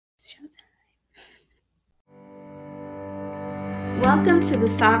Welcome to the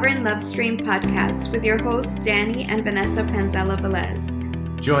Sovereign Love Stream podcast with your hosts, Danny and Vanessa Panzella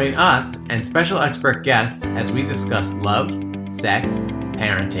Velez. Join us and special expert guests as we discuss love, sex,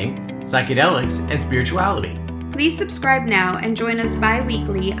 parenting, psychedelics, and spirituality. Please subscribe now and join us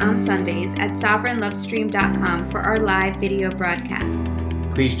bi-weekly on Sundays at sovereignlovestream.com for our live video broadcast.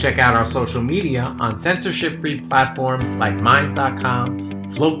 Please check out our social media on censorship-free platforms like Minds.com,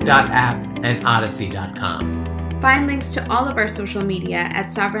 Float.app, and Odyssey.com. Find links to all of our social media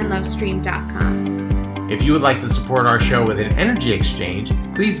at sovereignlovestream.com. If you would like to support our show with an energy exchange,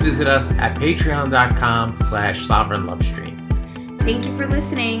 please visit us at patreon.com/sovereignlovestream. Thank you for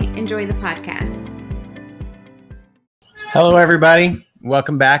listening. Enjoy the podcast. Hello, everybody.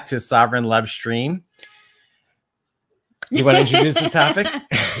 Welcome back to Sovereign Love Stream. You want to introduce the topic?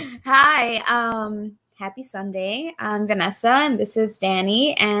 Hi. Happy Sunday. I'm Vanessa, and this is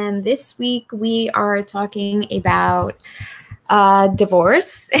Danny. And this week we are talking about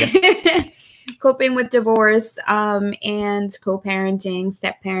divorce, coping with divorce, and co-parenting,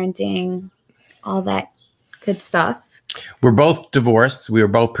 step-parenting, all that good stuff. We're both divorced. We were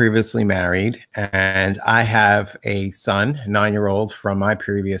both previously married, and I have a son, a 9-year-old, from my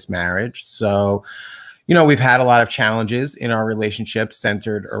previous marriage. So, you know, we've had a lot of challenges in our relationship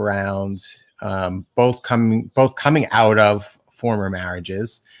centered around both coming out of former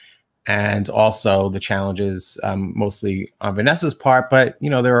marriages, and also the challenges mostly on Vanessa's part. But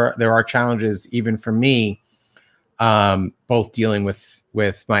you know, there are challenges even for me, both dealing with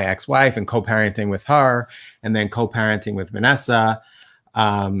my ex-wife and co-parenting with her, and then co-parenting with Vanessa,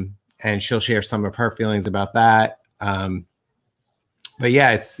 and she'll share some of her feelings about that. But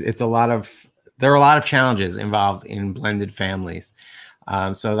yeah, there are a lot of challenges involved in blended families.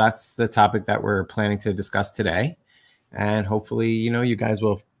 So that's the topic that we're planning to discuss today. And hopefully, you know, you guys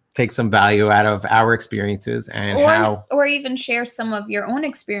will take some value out of our experiences and or even share some of your own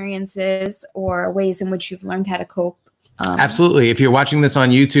experiences or ways in which you've learned how to cope. Absolutely. If you're watching this on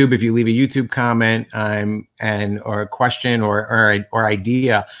YouTube, if you leave a YouTube comment or a question or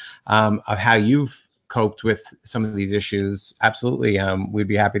idea of how you've coped with some of these issues, absolutely, we'd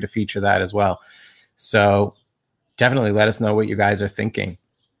be happy to feature that as well. So definitely let us know what you guys are thinking.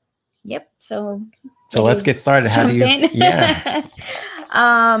 Yep. So let's get started. How do you? Yeah.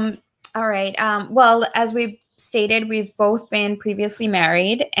 All right. Well, as we've stated, we've both been previously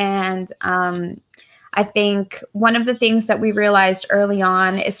married, and I think one of the things that we realized early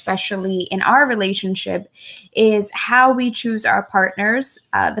on, especially in our relationship, is how we choose our partners.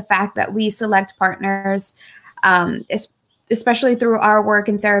 The fact that we select partners, especially through our work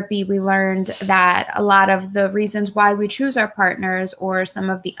in therapy, we learned that a lot of the reasons why we choose our partners, or some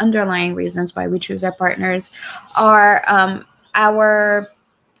of the underlying reasons why we choose our partners, are our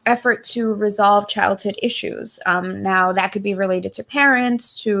effort to resolve childhood issues. Now, that could be related to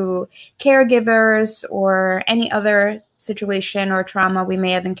parents, to caregivers, or any other situation or trauma we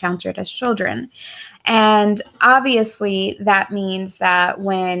may have encountered as children. And obviously, that means that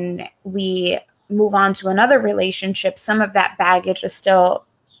when we move on to another relationship, some of that baggage is still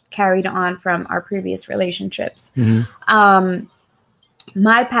carried on from our previous relationships. Mm-hmm.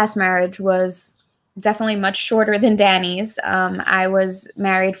 My past marriage was definitely much shorter than Danny's. I was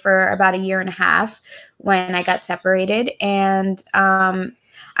married for about 1.5 years when I got separated. And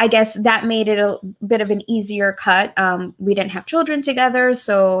I guess that made it a bit of an easier cut. We didn't have children together,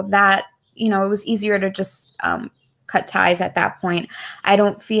 so that, you know, it was easier to just cut ties at that point. I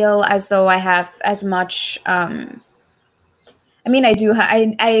don't feel as though I have as much, I mean, I do.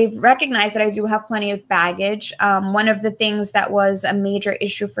 I recognize that I do have plenty of baggage. One of the things that was a major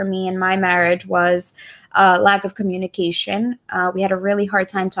issue for me in my marriage was lack of communication. We had a really hard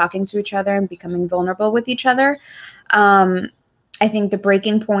time talking to each other and becoming vulnerable with each other. I think the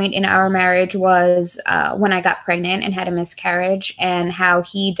breaking point in our marriage was when I got pregnant and had a miscarriage, and how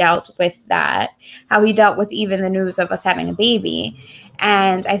he dealt with that, how he dealt with even the news of us having a baby.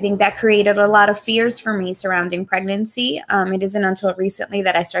 And I think that created a lot of fears for me surrounding pregnancy. It isn't until recently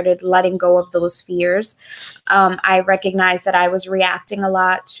that I started letting go of those fears. I recognized that I was reacting a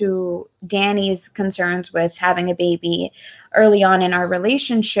lot to Danny's concerns with having a baby early on in our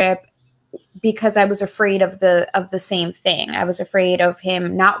relationship, because I was afraid of the same thing. I was afraid of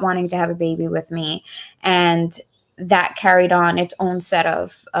him not wanting to have a baby with me, and that carried on its own set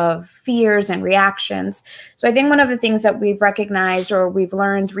of fears and reactions. So I think one of the things that we've recognized, or we've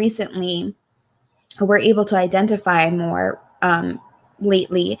learned recently, or we're able to identify more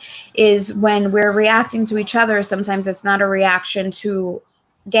lately, is when we're reacting to each other, sometimes it's not a reaction to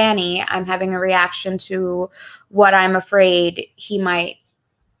Danny. I'm having a reaction to what I'm afraid he might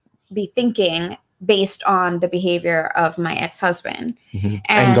be thinking based on the behavior of my ex-husband. Mm-hmm.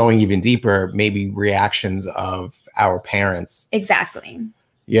 And going even deeper, maybe reactions of our parents. Exactly.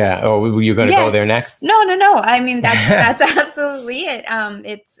 Yeah. Oh, you're going to go there next? No. I mean, that's absolutely it.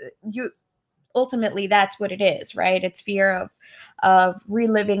 It's ultimately that's what it is, right? It's fear of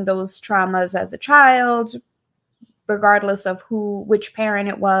reliving those traumas as a child, regardless of which parent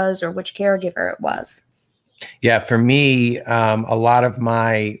it was or which caregiver it was. Yeah, for me, a lot of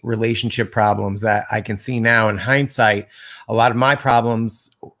my relationship problems that I can see now in hindsight, a lot of my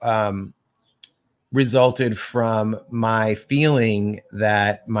problems resulted from my feeling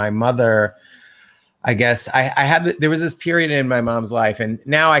that my mother, I guess there was this period in my mom's life, and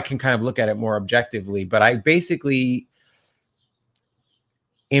now I can kind of look at it more objectively, but I basically,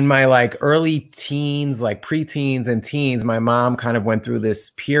 in my like early teens, like preteens and teens, my mom kind of went through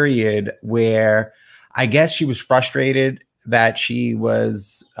this period where I guess she was frustrated that she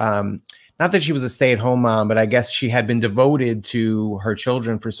was, not that she was a stay-at-home mom, but I guess she had been devoted to her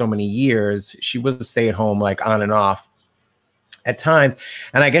children for so many years. She was a stay-at-home, like on and off at times.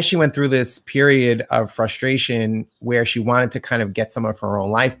 And I guess she went through this period of frustration where she wanted to kind of get some of her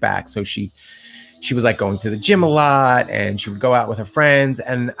own life back. So she was like going to the gym a lot, and she would go out with her friends.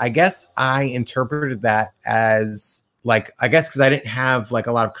 And I guess I interpreted that as like, I guess because I didn't have like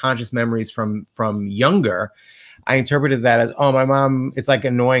a lot of conscious memories from younger, I interpreted that as, oh, my mom, it's like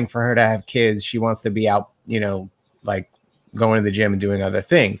annoying for her to have kids. She wants to be out, you know, like going to the gym and doing other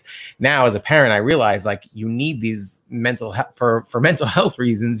things. Now, as a parent, I realize like you need these mental health for mental health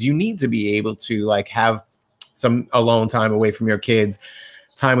reasons. You need to be able to like have some alone time away from your kids,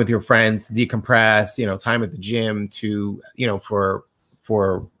 time with your friends, to decompress, you know, time at the gym to, you know, for,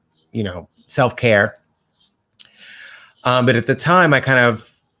 you know, self-care. But at the time I kind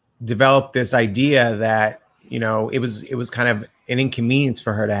of developed this idea that, you know, it was kind of an inconvenience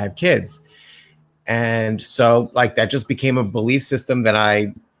for her to have kids. And so like that just became a belief system that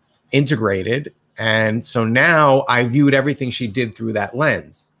I integrated. And so now I viewed everything she did through that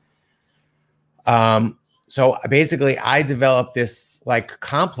lens. So basically I developed this like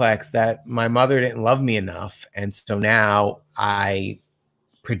complex that my mother didn't love me enough. And so now I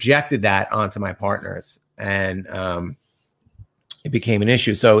projected that onto my partners, and it became an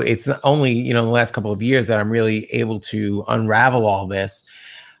issue. So it's only, you know, in the last couple of years that I'm really able to unravel all this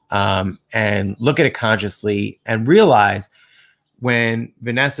and look at it consciously and realize when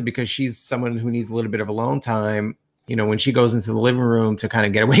Vanessa, because she's someone who needs a little bit of alone time, you know, when she goes into the living room to kind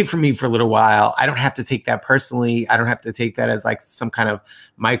of get away from me for a little while, I don't have to take that personally. I don't have to take that as like some kind of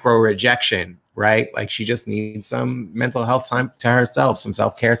micro rejection, right? Like she just needs some mental health time to herself, some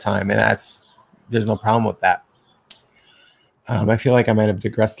self-care time. And there's no problem with that. I feel like I might have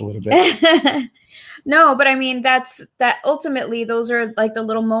digressed a little bit. No, but I mean, that ultimately, those are like the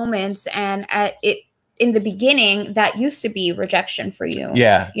little moments, and in the beginning, that used to be rejection for you.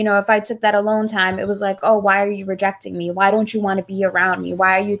 Yeah. You know, if I took that alone time, it was like, oh, why are you rejecting me? Why don't you want to be around me?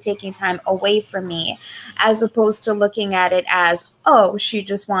 Why are you taking time away from me? As opposed to looking at it as, oh, she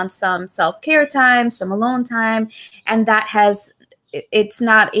just wants some self-care time, some alone time. And it's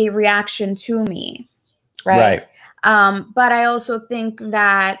not a reaction to me. Right. But I also think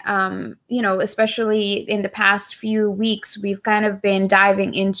that, you know, especially in the past few weeks, we've kind of been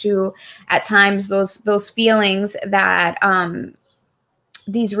diving into at times those feelings that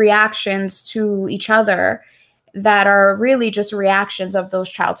these reactions to each other that are really just reactions of those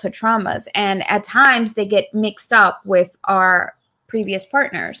childhood traumas. And at times they get mixed up with our previous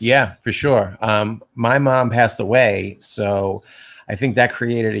partners. Yeah, for sure. My mom passed away. So I think that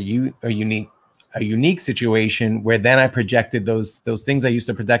created a unique situation where then I projected those things I used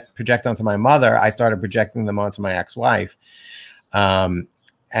to project onto my mother. I started projecting them onto my ex-wife, and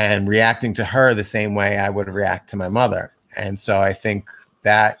reacting to her the same way I would react to my mother. And so I think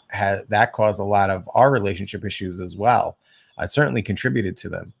that caused a lot of our relationship issues as well. It certainly contributed to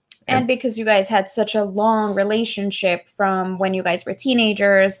them. And because you guys had such a long relationship from when you guys were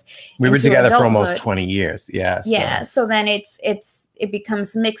teenagers, we were together for almost 20 years. Yeah. Yeah. So then it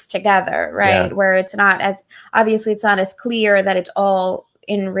becomes mixed together, right? Yeah. Where it's not as clear that it's all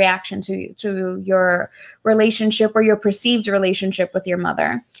in reaction to your relationship or your perceived relationship with your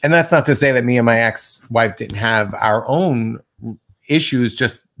mother. And that's not to say that me and my ex-wife didn't have our own issues,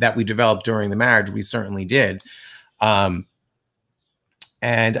 just that we developed during the marriage. We certainly did.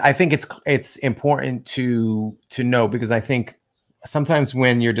 And I think it's important to know, because I think sometimes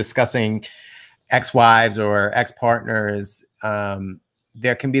when you're discussing ex-wives or ex-partners,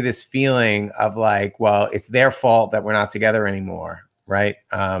 there can be this feeling of like, well, it's their fault that we're not together anymore, right?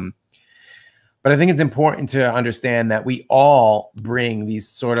 But I think it's important to understand that we all bring these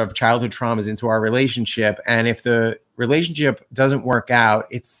sort of childhood traumas into our relationship. And if the relationship doesn't work out,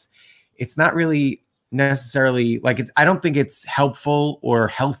 it's not really necessarily like I don't think it's helpful or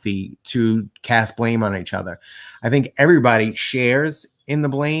healthy to cast blame on each other. I think everybody shares in the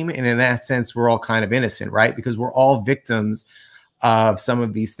blame. And in that sense, we're all kind of innocent, right? Because we're all victims of some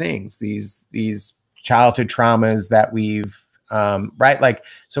of these things, these childhood traumas that we've right. Like,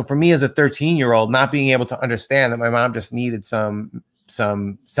 so for me as a 13-year-old, not being able to understand that my mom just needed some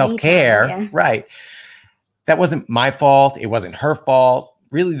self-care, yeah. right? That wasn't my fault. It wasn't her fault.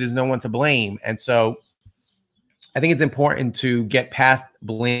 Really, there's no one to blame. And so I think it's important to get past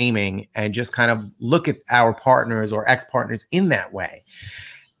blaming and just kind of look at our partners or ex-partners in that way.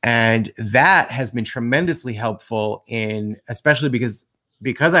 And that has been tremendously helpful especially because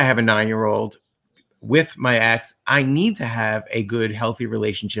I have a 9-year-old with my ex, I need to have a good, healthy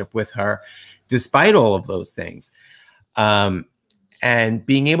relationship with her, despite all of those things. And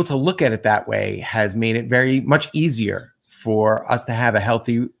being able to look at it that way has made it very much easier for us to have a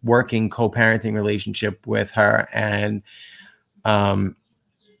healthy, working co-parenting relationship with her. And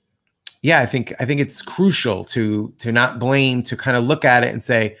yeah, I think it's crucial to not blame, to kind of look at it and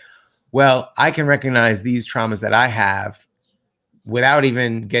say, well, I can recognize these traumas that I have, without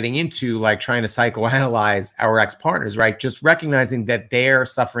even getting into like trying to psychoanalyze our ex-partners, right? Just recognizing that they're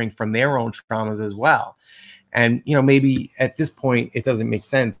suffering from their own traumas as well. And, maybe at this point, it doesn't make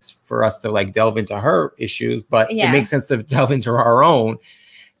sense for us to like delve into her issues, but it makes sense to delve into our own.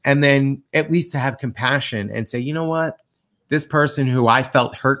 And then at least to have compassion and say, you know what? This person who I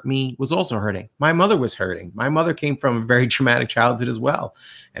felt hurt me was also hurting. My mother was hurting. My mother came from a very traumatic childhood as well.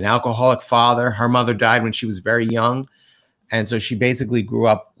 An alcoholic father. Her mother died when she was very young. And so she basically grew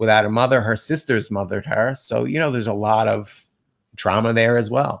up without a mother. Her sisters mothered her. So, there's a lot of trauma there as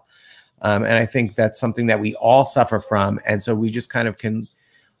well. And I think that's something that we all suffer from. And so we just kind of can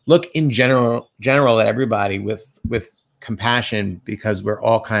look in general at everybody with compassion, because we're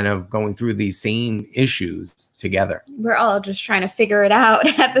all kind of going through these same issues together. We're all just trying to figure it out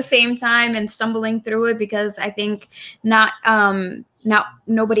at the same time and stumbling through it, because I think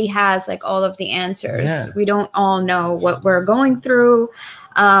nobody has like all of the answers. Yeah. We don't all know what we're going through.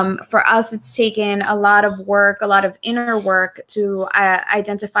 For us, it's taken a lot of work, a lot of inner work to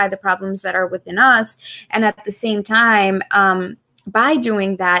identify the problems that are within us. And at the same time, by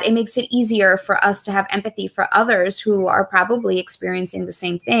doing that, it makes it easier for us to have empathy for others who are probably experiencing the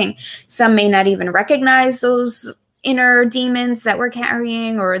same thing. Some may not even recognize those inner demons that we're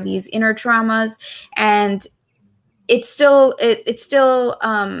carrying or these inner traumas. And we're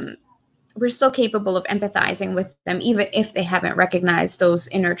still capable of empathizing with them, even if they haven't recognized those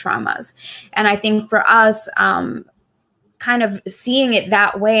inner traumas. And I think for us, kind of seeing it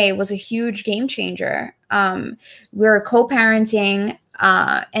that way was a huge game changer. We're co-parenting,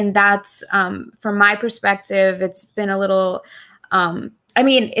 and that's, from my perspective, it's been a little,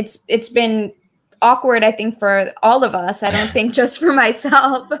 it's been awkward, I think, for all of us. I don't think just for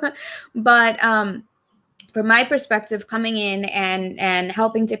myself, but from my perspective, coming in and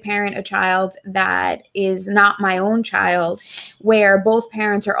helping to parent a child that is not my own child, where both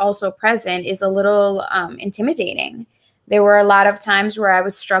parents are also present, is a little intimidating. There were a lot of times where I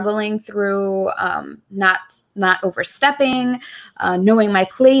was struggling through not overstepping, knowing my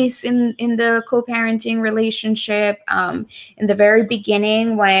place in the co-parenting relationship. In the very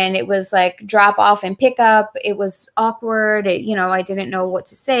beginning, when it was like drop off and pick up, it was awkward. I didn't know what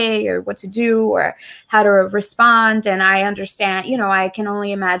to say or what to do or how to respond. And I understand, I can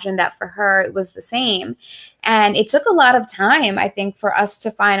only imagine that for her, it was the same. And it took a lot of time, I think, for us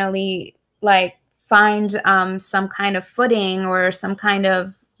to finally find some kind of footing or some kind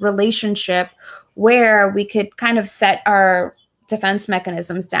of relationship where we could kind of set our defense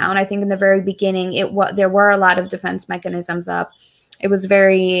mechanisms down. I think in the very beginning, there were a lot of defense mechanisms up. It was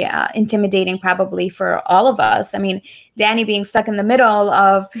very intimidating, probably for all of us. I mean, Danny being stuck in the middle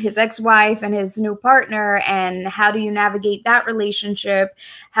of his ex-wife and his new partner, and how do you navigate that relationship?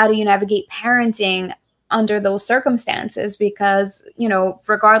 How do you navigate parenting under those circumstances? Because,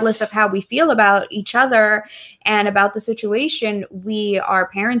 regardless of how we feel about each other and about the situation, we are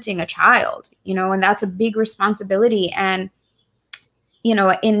parenting a child, and that's a big responsibility. And,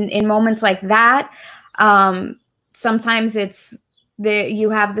 in moments like that, sometimes you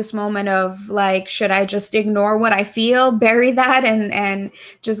have this moment of should I just ignore what I feel, bury that and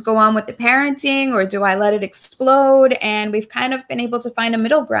just go on with the parenting, or do I let it explode? And we've kind of been able to find a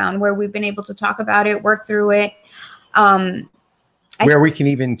middle ground where we've been able to talk about it, work through it. Where we can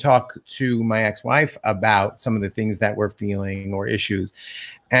even talk to my ex-wife about some of the things that we're feeling or issues.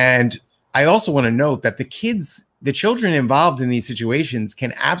 And I also want to note that the children involved in these situations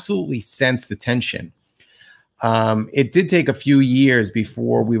can absolutely sense the tension. It did take a few years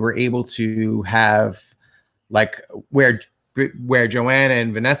before we were able to have like where Joanna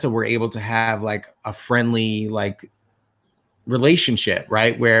and Vanessa were able to have like a friendly like relationship,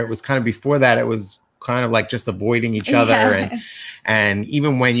 right? Where it was kind of before that, it was kind of like just avoiding each other. Yeah. And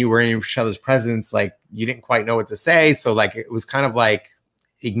even when you were in each other's presence, like you didn't quite know what to say. So like it was kind of like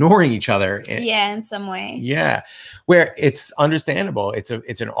ignoring each other. Yeah, in some way. Yeah. Where it's understandable. It's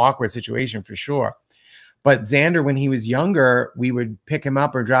an awkward situation for sure. But Xander, when he was younger, we would pick him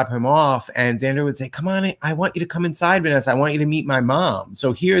up or drop him off, and Xander would say, "Come on, I want you to come inside, Vanessa. I want you to meet my mom."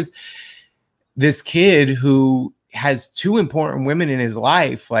 So here's this kid who has two important women in his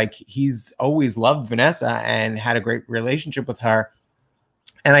life. Like he's always loved Vanessa and had a great relationship with her.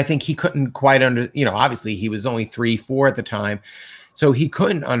 And I think he couldn't quite obviously he was only 3, 4 at the time. So he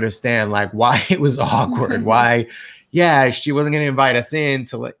couldn't understand like why it was awkward, why, yeah, she wasn't going to invite us in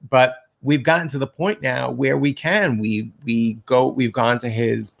but we've gotten to the point now where we can. We've gone to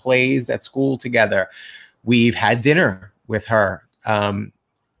his plays at school together. We've had dinner with her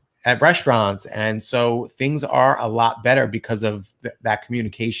at restaurants. And so things are a lot better because of that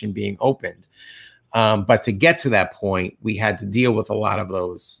communication being opened. But to get to that point, we had to deal with a lot of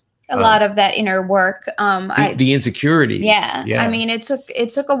those. A lot of that inner work. The insecurities. Yeah. I mean, it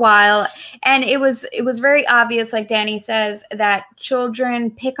took a while, and it was very obvious, like Danny says, that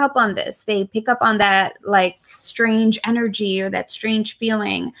children pick up on this. They pick up on that like strange energy or that strange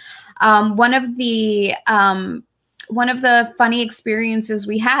feeling. One of the funny experiences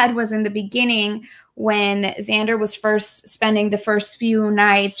we had was in the beginning when Xander was first spending the first few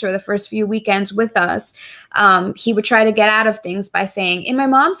nights or the first few weekends with us. He would try to get out of things by saying, in my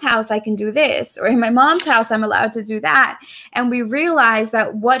mom's house, I can do this, or in my mom's house, I'm allowed to do that. And we realized that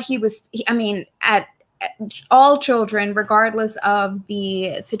at all children, regardless of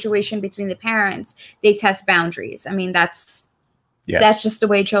the situation between the parents, they test boundaries. I mean, that's just the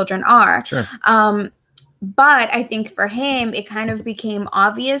way children are. Sure. But I think for him, it kind of became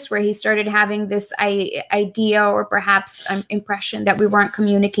obvious where he started having this idea or perhaps an impression that we weren't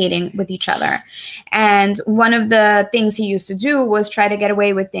communicating with each other. And one of the things he used to do was try to get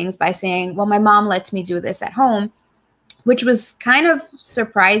away with things by saying, well, my mom lets me do this at home, which was kind of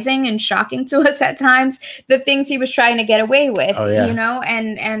surprising and shocking to us at times, the things he was trying to get away with,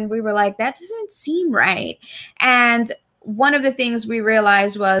 and we were like, that doesn't seem right. And one of the things we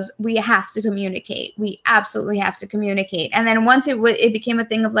realized was we have to communicate. We absolutely have to communicate. And then once it became a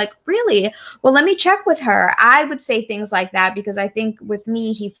thing of like, really? Well, let me check with her. I would say things like that because I think with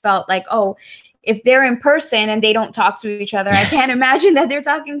me, he felt like, oh, if they're in person and they don't talk to each other, I can't imagine that they're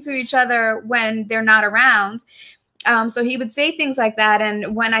talking to each other when they're not around. So he would say things like that.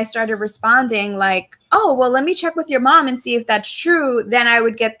 And when I started responding like, oh, well, let me check with your mom and see if that's true, then I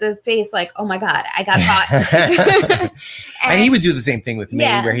would get the face like, oh my God, I got caught. and he would do the same thing with me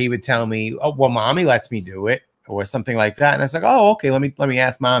where he would tell me, oh, well, mommy lets me do it or something like that. And I was like, oh, okay, let me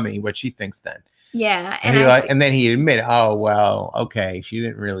ask mommy what she thinks then. Yeah. And then he'd admit, oh, well, okay, she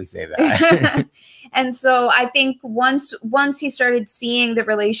didn't really say that. And so I think once he started seeing the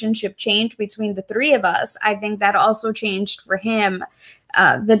relationship change between the three of us, I think that also changed for him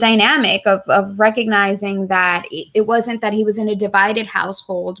the dynamic of recognizing that it wasn't that he was in a divided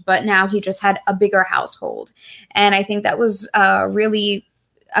household, but now he just had a bigger household. And I think that was really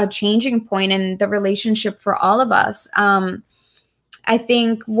a changing point in the relationship for all of us. I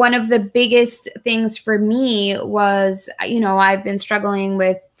think one of the biggest things for me was, I've been struggling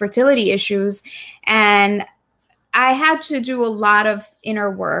with fertility issues, and I had to do a lot of inner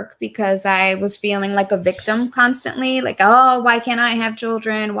work because I was feeling like a victim constantly, like, oh, why can't I have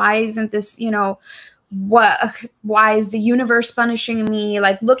children? Why isn't this, why is the universe punishing me?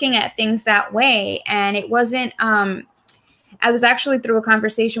 Like looking at things that way. And it wasn't, I was actually through a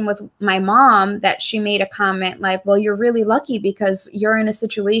conversation with my mom that she made a comment like, well, you're really lucky because you're in a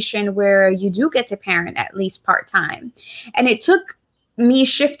situation where you do get to parent at least part-time. And it took me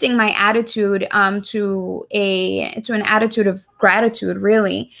shifting my attitude to an attitude of gratitude,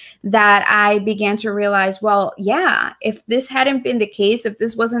 really, that I began to realize, well, yeah, if this hadn't been the case, if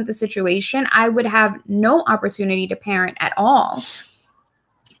this wasn't the situation, I would have no opportunity to parent at all.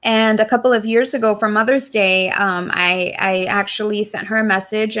 And a couple of years ago for Mother's Day, I actually sent her a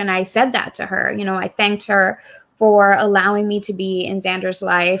message and I said that to her. I thanked her for allowing me to be in Xander's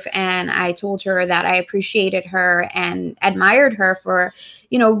life. And I told her that I appreciated her and admired her for,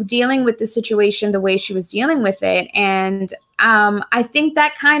 dealing with the situation the way she was dealing with it. And I think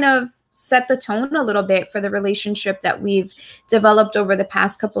that kind of set the tone a little bit for the relationship that we've developed over the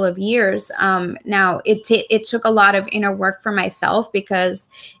past couple of years. Now, it took a lot of inner work for myself, because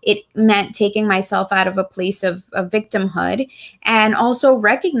it meant taking myself out of a place of victimhood, and also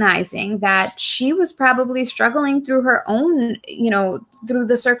recognizing that she was probably struggling through her own, through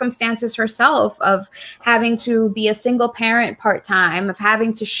the circumstances herself, of having to be a single parent part-time, of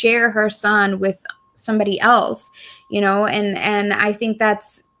having to share her son with somebody else, and I think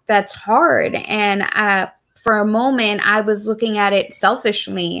that's hard. And for a moment, I was looking at it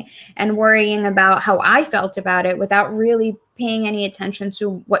selfishly and worrying about how I felt about it, without really paying any attention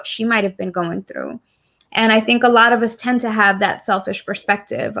to what she might have been going through. And I think a lot of us tend to have that selfish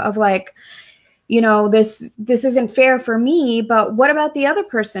perspective of like, this isn't fair for me, but what about the other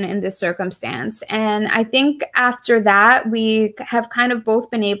person in this circumstance? And I think after that, we have kind of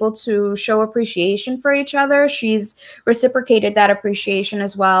both been able to show appreciation for each other. She's reciprocated that appreciation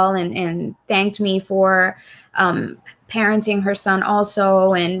as well, and thanked me for parenting her son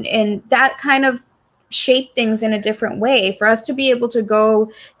also. And that kind of shape things in a different way. For us to be able to go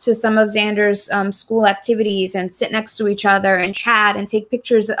to some of Xander's school activities and sit next to each other and chat and take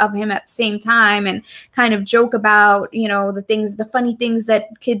pictures of him at the same time, and kind of joke about, the funny things that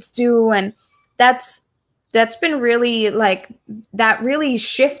kids do. And that's been really, like, that really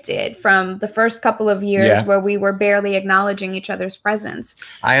shifted from the first couple of years where we were barely acknowledging each other's presence.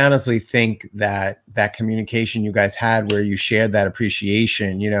 I honestly think that communication you guys had, where you shared that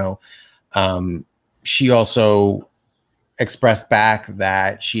appreciation, she also expressed back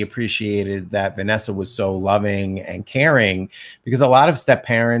that she appreciated that Vanessa was so loving and caring, because a lot of step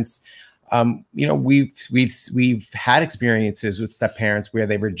parents, we've had experiences with step parents where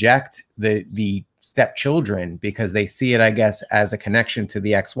they reject the stepchildren because they see it, I guess, as a connection to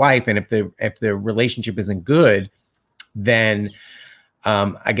the ex-wife. And if the relationship isn't good, then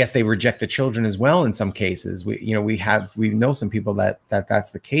I guess they reject the children as well. In some cases, we know some people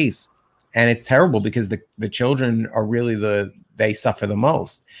that's the case. And it's terrible, because the children are really they suffer the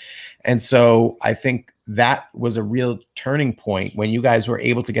most. And so I think that was a real turning point when you guys were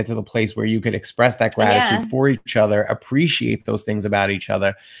able to get to the place where you could express that gratitude for each other, appreciate those things about each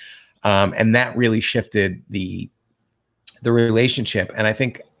other. And that really shifted the relationship. And I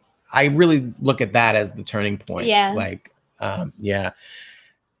think I really look at that as the turning point.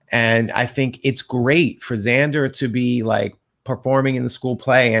 And I think it's great for Xander to be like performing in the school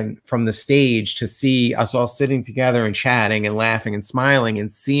play, and from the stage to see us all sitting together and chatting and laughing and smiling,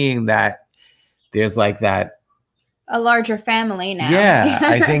 and seeing that there's like that a larger family now.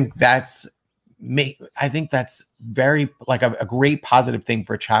 I think that's very like a great positive thing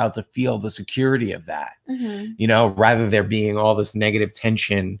for a child to feel the security of that, rather there being all this negative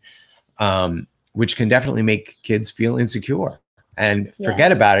tension, which can definitely make kids feel insecure. And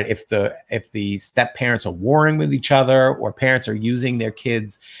forget about it if the step parents are warring with each other, or parents are using their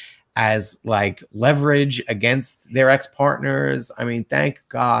kids as like leverage against their ex-partners. I mean, thank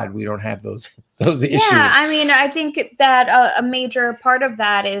God we don't have those issues. Yeah, I mean, I think that a major part of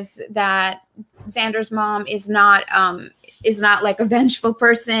that is that Xander's mom is not like a vengeful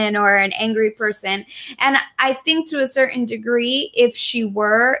person or an angry person. And I think to a certain degree, if she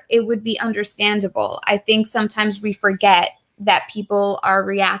were, it would be understandable. I think sometimes we forget that people are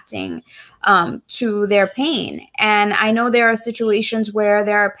reacting to their pain. And I know there are situations where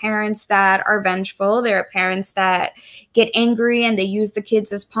there are parents that are vengeful. There are parents that get angry and they use the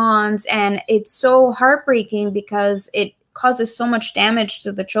kids as pawns. And it's so heartbreaking because it causes so much damage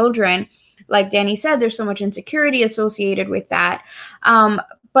to the children. Like Danny said, there's so much insecurity associated with that.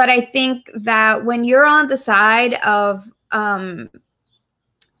 But I think that when you're on the side of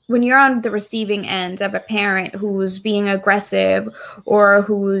when you're on the receiving end of a parent who's being aggressive or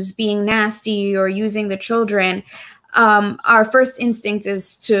who's being nasty or using the children, our first instinct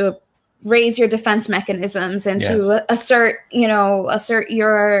is to raise your defense mechanisms and to assert your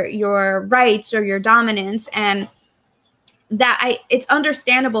rights or your dominance. And that it's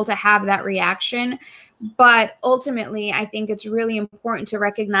understandable to have that reaction. But ultimately, I think it's really important to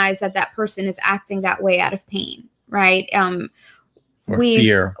recognize that that person is acting that way out of pain, right? Or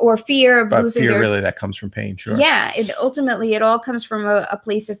fear of losing fear, really, that comes from pain. Sure. Yeah. Ultimately, it all comes from a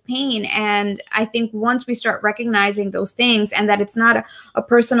place of pain. And I think once we start recognizing those things, and that it's not a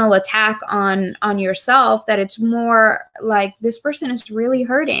personal attack on yourself, that it's more like this person is really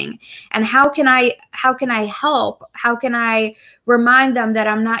hurting. And how can I help? How can I remind them that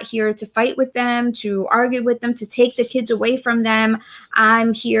I'm not here to fight with them, to argue with them, to take the kids away from them?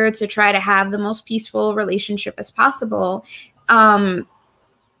 I'm here to try to have the most peaceful relationship as possible.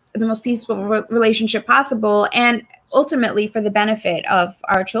 the most peaceful relationship possible, and ultimately for the benefit of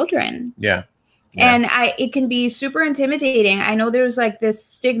our children. Yeah. Yeah. And it can be super intimidating. I know there's like this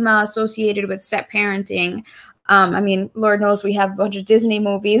stigma associated with step parenting. I mean, Lord knows we have a bunch of Disney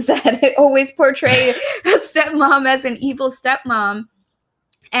movies that always portray a stepmom as an evil stepmom.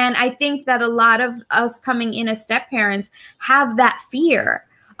 And I think that a lot of us coming in as step parents have that fear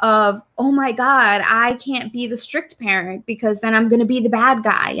of, oh my God, I can't be the strict parent because then I'm going to be the bad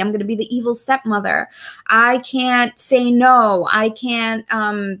guy. I'm going to be the evil stepmother. I can't say no. I can't,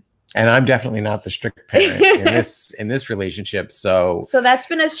 and I'm definitely not the strict parent in this relationship. So that's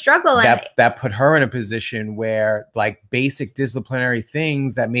been a struggle. That put her in a position where like basic disciplinary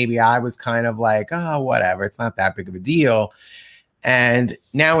things that maybe I was kind of like, oh, whatever, it's not that big of a deal. And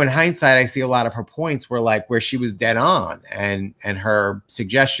now in hindsight, I see a lot of her points where she was dead on, and her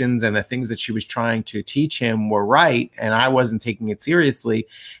suggestions and the things that she was trying to teach him were right. And I wasn't taking it seriously.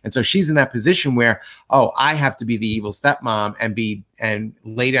 And so she's in that position where, oh, I have to be the evil stepmom and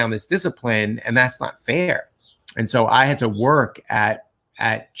lay down this discipline. And that's not fair. And so I had to work at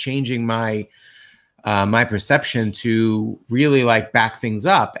changing my perception to really like back things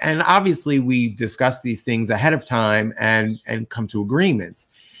up. And obviously we discuss these things ahead of time and come to agreements.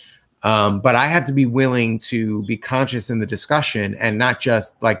 But I have to be willing to be conscious in the discussion and not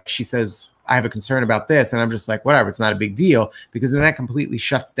just like she says, I have a concern about this. And I'm just like, whatever, it's not a big deal, because then that completely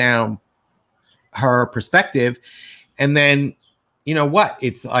shuts down her perspective. And then, you know what?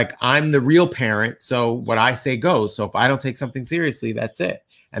 It's like, I'm the real parent. So what I say goes. So if I don't take something seriously, that's it.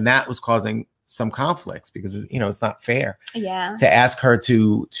 And that was causing some conflicts because, you know, it's not fair to ask her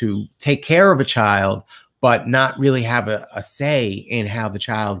to take care of a child, but not really have a say in how the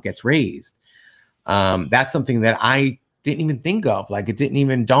child gets raised. That's something that I didn't even think of. Like, it didn't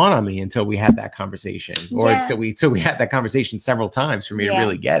even dawn on me until we had that conversation, or until we had that conversation several times for me to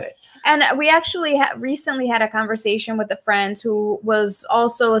really get it. And we actually recently had a conversation with a friend who was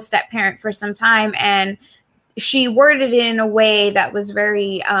also a step parent for some time. And she worded it in a way that was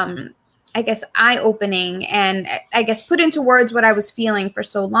very, I guess, eye-opening, and I guess put into words what I was feeling for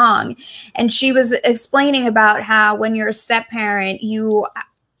so long. And she was explaining about how when you're a step parent, you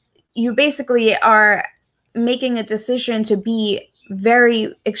basically are making a decision to be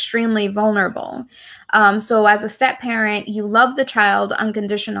very extremely vulnerable. So as a step parent, you love the child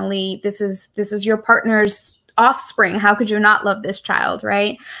unconditionally. This is your partner's offspring. How could you not love this child,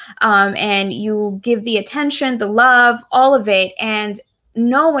 right? And you give the attention, the love, all of it, and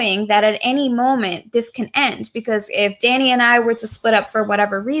knowing that at any moment this can end, because if Danny and I were to split up for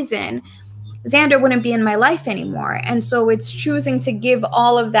whatever reason, Xander wouldn't be in my life anymore. And so it's choosing to give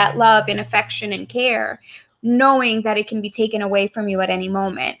all of that love and affection and care, knowing that it can be taken away from you at any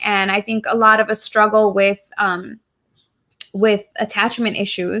moment. And I think a lot of us struggle with attachment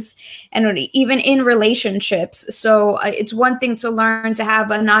issues, and even in relationships. So it's one thing to learn to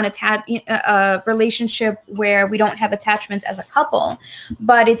have a non-attached relationship where we don't have attachments as a couple,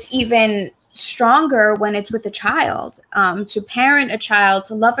 but it's even stronger when it's with a child, to parent a child,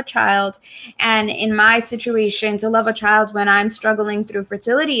 to love a child. And in my situation, to love a child when I'm struggling through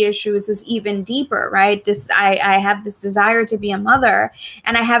fertility issues is even deeper, right? I have this desire to be a mother,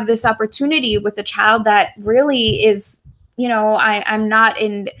 and I have this opportunity with a child that really is, you know, I'm not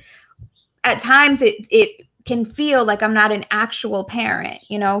in, at times it can feel like I'm not an actual parent.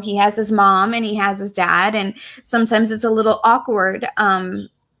 You know, he has his mom and he has his dad, and sometimes it's a little awkward,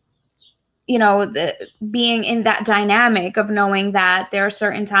 you know, being in that dynamic of knowing that there are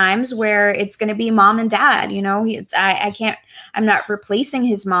certain times where it's going to be mom and dad. You know, I'm not replacing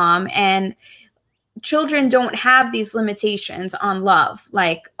his mom. And children don't have these limitations on love.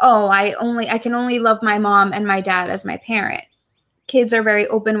 Like, oh, I can only love my mom and my dad as my parent. Kids are very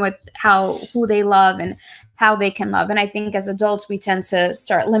open with who they love and how they can love. And I think as adults, we tend to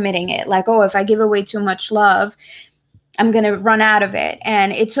start limiting it. Like, oh, if I give away too much love, I'm going to run out of it.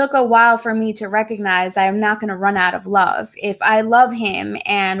 And it took a while for me to recognize I'm not going to run out of love. If I love him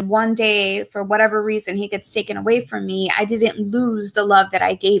and one day, for whatever reason, he gets taken away from me, I didn't lose the love that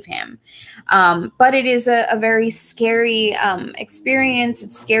I gave him. But it is a very scary experience.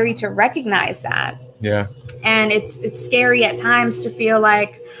 It's scary to recognize that. Yeah. And it's scary at times to feel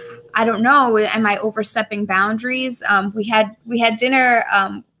like, I don't know, am I overstepping boundaries? We had dinner,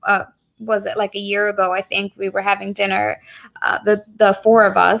 was it like a year ago? I think we were having dinner, the four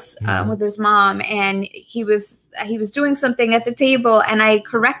of us, with his mom, and he was doing something at the table, and I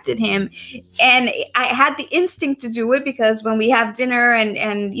corrected him, and I had the instinct to do it because when we have dinner,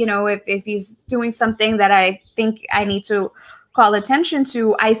 and you know, if he's doing something that I think I need to call attention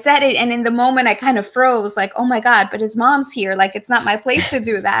to, I said it, and in the moment I kind of froze, like, oh my God, but his mom's here, like it's not my place to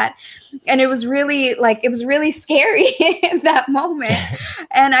do that. And it was really scary in that moment.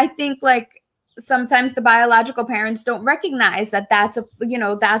 And I think like sometimes the biological parents don't recognize that that's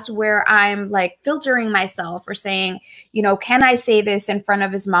that's where I'm like filtering myself or saying, can I say this in front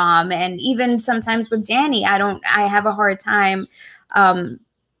of his mom? And even sometimes with Danny, I have a hard time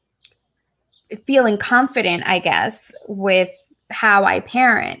feeling confident, I guess, with how I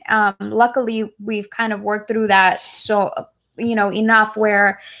parent. Luckily, we've kind of worked through that. So, enough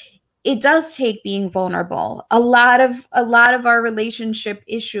where it does take being vulnerable. A lot of our relationship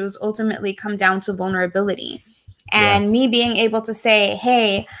issues ultimately come down to vulnerability, and me being able to say,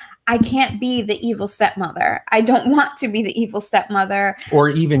 hey, I can't be the evil stepmother. I don't want to be the evil stepmother. Or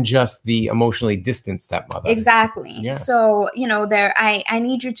even just the emotionally distant stepmother. Exactly. Yeah. So, I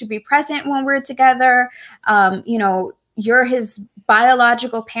need you to be present when we're together. You're his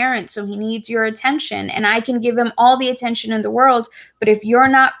biological parent, so he needs your attention, and I can give him all the attention in the world. But if you're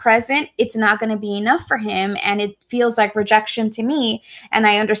not present, it's not going to be enough for him. And it feels like rejection to me. And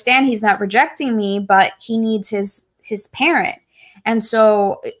I understand he's not rejecting me, but he needs his parent. And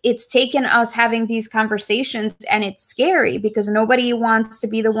so it's taken us having these conversations, and it's scary because nobody wants to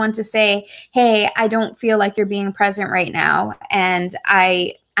be the one to say, hey, I don't feel like you're being present right now. And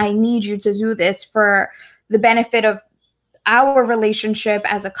I need you to do this for the benefit of our relationship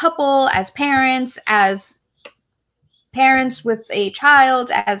as a couple, as parents with a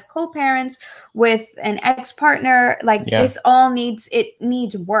child, as co-parents with an ex-partner. Like this all needs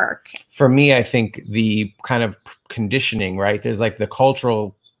work. For me, I think the kind of conditioning, right? There's like the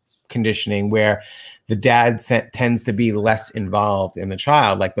cultural conditioning where the dad tends to be less involved in the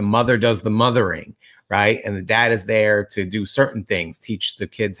child. Like the mother does the mothering, right? And the dad is there to do certain things, teach the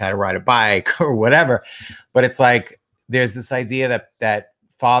kids how to ride a bike or whatever. But it's like, there's this idea that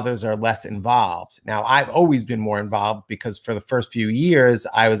fathers are less involved. Now, I've always been more involved because for the first few years,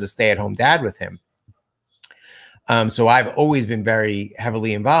 I was a stay-at-home dad with him. So I've always been very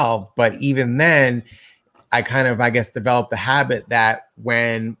heavily involved. But even then, I kind of, I guess, developed the habit that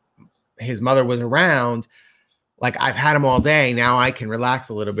when his mother was around, like I've had him all day. Now I can relax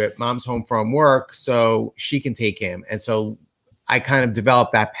a little bit. Mom's home from work, so she can take him. And so I kind of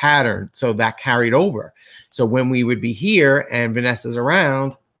developed that pattern. So that carried over. So when we would be here and Vanessa's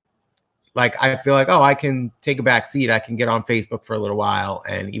around, like, I feel like, oh, I can take a back seat. I can get on Facebook for a little while.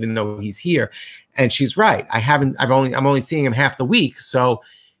 And even though he's here, and she's right, I'm only seeing him half the week. So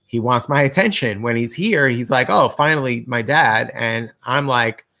he wants my attention. When he's here, he's like, oh, finally my dad. And I'm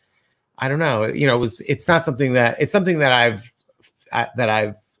like, I don't know, it's something that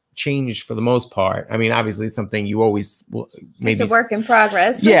I've changed for the most part. I mean, obviously it's something you always maybe. It's a work in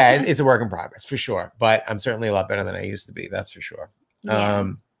progress. Yeah, it's a work in progress for sure. But I'm certainly a lot better than I used to be. That's for sure.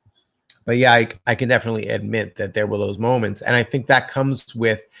 Yeah. But yeah, I can definitely admit that there were those moments. And I think that comes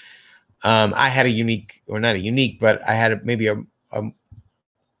with, I had I had maybe a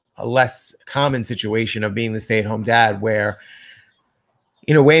less common situation of being the stay-at-home dad where,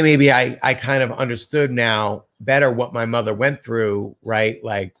 in a way, maybe I kind of understood now better what my mother went through, right?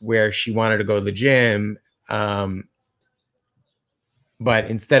 Like where she wanted to go to the gym. But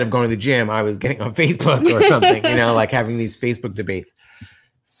instead of going to the gym, I was getting on Facebook or something, like having these Facebook debates.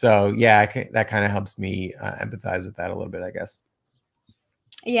 So yeah, that kind of helps me empathize with that a little bit, I guess.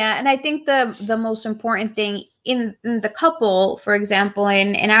 Yeah. And I think the most important thing in the couple, for example,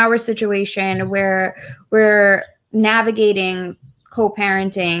 in our situation where we're navigating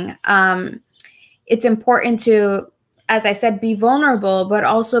co-parenting, it's important to, as I said, be vulnerable, but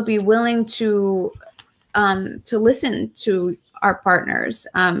also be willing to listen to our partners.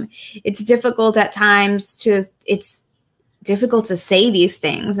 It's difficult at times it's difficult to say these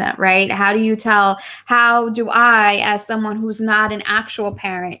things, right? How do I, as someone who's not an actual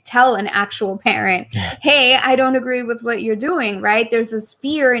parent, tell an actual parent, hey, I don't agree with what you're doing, right? There's this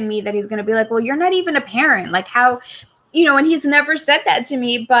fear in me that he's going to be like, well, you're not even a parent. Like how, and he's never said that to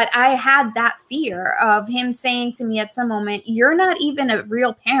me, but I had that fear of him saying to me at some moment, you're not even a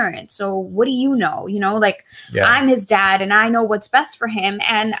real parent. So what do you know? I'm his dad and I know what's best for him.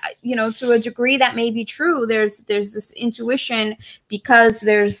 And, to a degree that may be true. There's this intuition because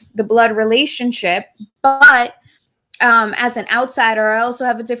there's the blood relationship, but as an outsider, I also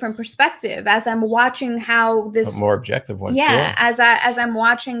have a different perspective as I'm watching how this a more objective one. Yeah. Sure. As I'm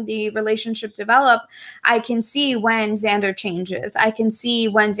watching the relationship develop, I can see when Xander changes. I can see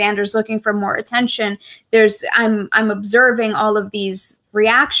when Xander's looking for more attention. I'm observing all of these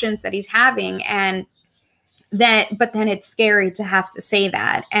reactions that he's having, but then it's scary to have to say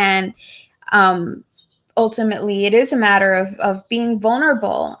that. And ultimately it is a matter of being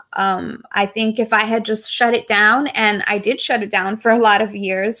vulnerable. I think if I had just shut it down, and I did shut it down for a lot of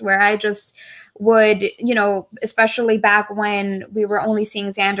years, where I just would, you know, especially back when we were only seeing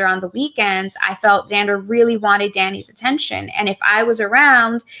Xander on the weekends, I felt Xander really wanted Danny's attention. And if I was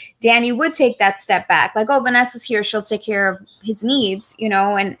around, Danny would take that step back, like, oh, Vanessa's here, she'll take care of his needs, you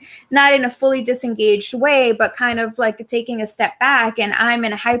know, and not in a fully disengaged way, but kind of like taking a step back. And I'm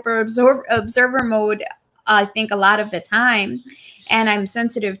in a hyper observer mode, I think, a lot of the time. And I'm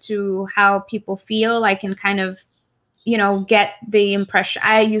sensitive to how people feel. I can kind of, you know, get the impression.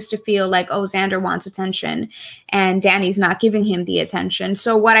 I used to feel like, oh, Xander wants attention and Danny's not giving him the attention.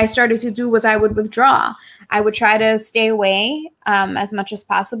 So what I started to do was I would withdraw. I would try to stay away as much as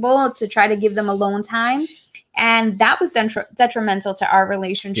possible to try to give them alone time. And that was detrimental to our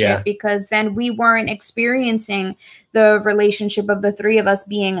relationship, because then we weren't experiencing the relationship of the three of us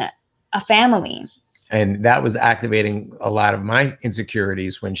being a family. And that was activating a lot of my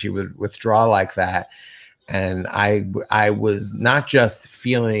insecurities when she would withdraw like that. And I was not just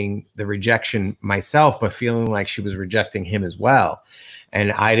feeling the rejection myself, but feeling like she was rejecting him as well.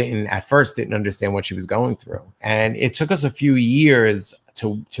 And I at first didn't understand what she was going through. And it took us a few years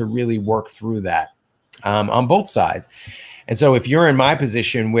to really work through that on both sides. And so if you're in my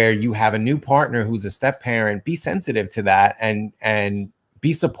position where you have a new partner who's a step parent, be sensitive to that and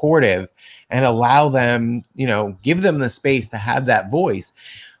be supportive and allow them, you know, give them the space to have that voice.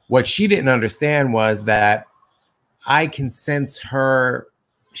 What she didn't understand was that I can sense her.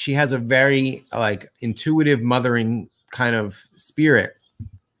 She has a very like intuitive mothering kind of spirit.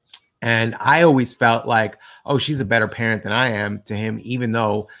 And I always felt like, oh, she's a better parent than I am to him, even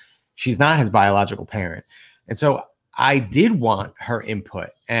though she's not his biological parent. And so I did want her input.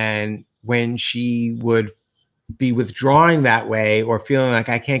 And when she would be withdrawing that way or feeling like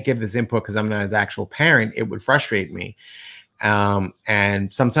I can't give this input because I'm not his actual parent, it would frustrate me.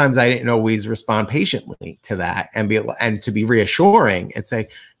 And sometimes I didn't always respond patiently to that and to be reassuring and say,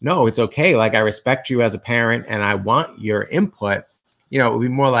 no, it's okay. Like, I respect you as a parent and I want your input. You know, it would be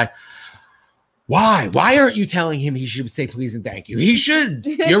more like, why aren't you telling him he should say please and thank you? He should.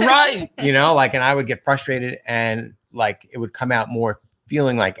 You're right. You know, like, and I would get frustrated and like it would come out more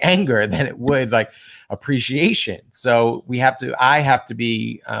feeling like anger than it would like appreciation. So I have to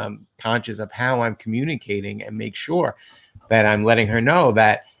be conscious of how I'm communicating and make sure that I'm letting her know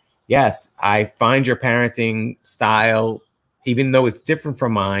that, yes, I find your parenting style, even though it's different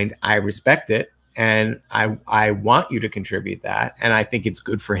from mine, I respect it. And I want you to contribute that. And I think it's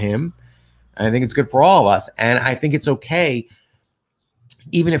good for him. I think it's good for all of us. And I think it's okay,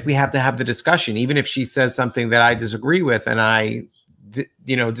 even if we have to have the discussion, even if she says something that I disagree with and I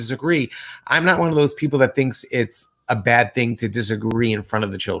disagree. I'm not one of those people that thinks it's a bad thing to disagree in front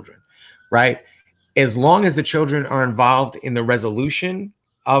of the children, right? As long as the children are involved in the resolution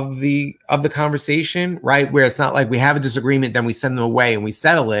of the conversation, right? Where it's not like we have a disagreement, then we send them away and we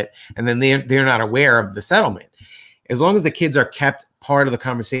settle it, and then they're not aware of the settlement. As long as the kids are kept part of the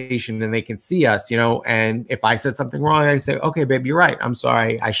conversation and they can see us, you know, and if I said something wrong, I say, okay, babe, you're right. I'm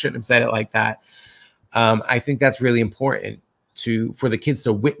sorry. I shouldn't have said it like that. I think that's really important for the kids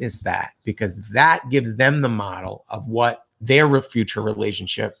to witness that, because that gives them the model of what their future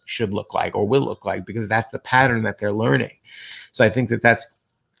relationship should look like or will look like, because that's the pattern that they're learning. So I think that that's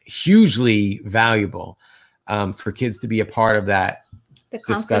hugely valuable for kids to be a part of that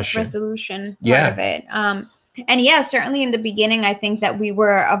conflict resolution part of it. And yeah, certainly in the beginning, I think that we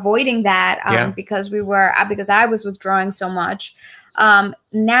were avoiding that because I was withdrawing so much.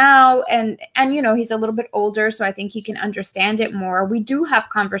 Now, and you know, he's a little bit older, so I think he can understand it more. We do have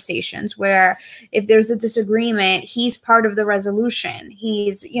conversations where if there's a disagreement, he's part of the resolution.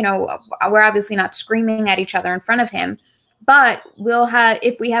 He's, you know, we're obviously not screaming at each other in front of him, but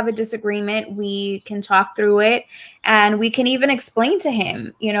if we have a disagreement, we can talk through it, and we can even explain to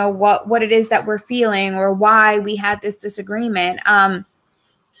him, you know, what it is that we're feeling or why we had this disagreement.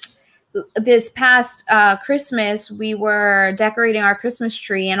 This past Christmas, we were decorating our Christmas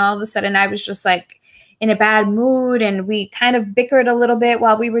tree, and all of a sudden I was just like in a bad mood, and we kind of bickered a little bit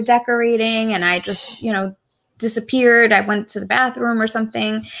while we were decorating, and I just, you know, disappeared. I went to the bathroom or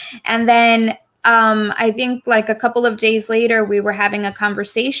something. And then I think like a couple of days later, we were having a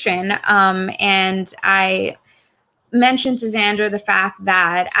conversation, and I mentioned to Xander the fact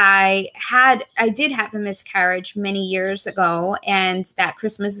that I did have a miscarriage many years ago, and that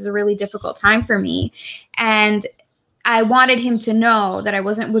Christmas is a really difficult time for me. And I wanted him to know that I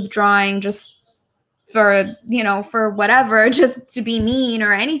wasn't withdrawing just for, you know, for whatever, just to be mean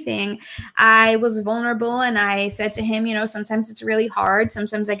or anything. I was vulnerable and I said to him, you know, sometimes it's really hard.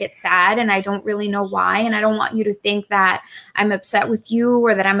 Sometimes I get sad and I don't really know why. And I don't want you to think that I'm upset with you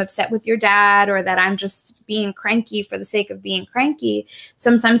or that I'm upset with your dad or that I'm just being cranky for the sake of being cranky.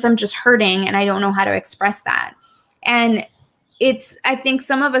 Sometimes I'm just hurting and I don't know how to express that. And I think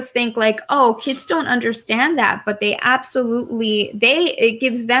some of us think like, oh, kids don't understand that, but they absolutely, it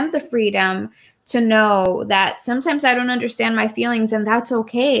gives them the freedom to know that sometimes I don't understand my feelings and that's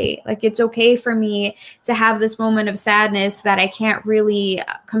okay. Like, it's okay for me to have this moment of sadness that I can't really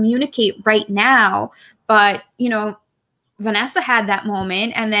communicate right now. But, you know, Vanessa had that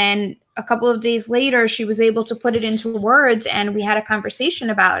moment, and then a couple of days later, she was able to put it into words and we had a conversation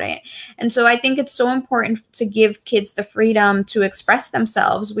about it. And so I think it's so important to give kids the freedom to express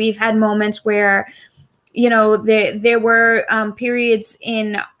themselves. We've had moments where, you know, there were periods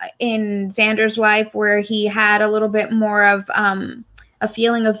in Xander's life where he had a little bit more of a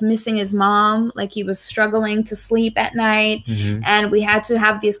feeling of missing his mom, like he was struggling to sleep at night. Mm-hmm. And we had to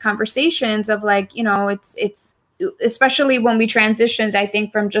have these conversations of like, you know, it's especially when we transitioned, I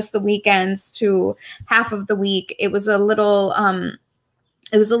think, from just the weekends to half of the week, it was a little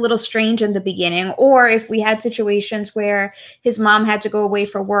strange in the beginning. Or if we had situations where his mom had to go away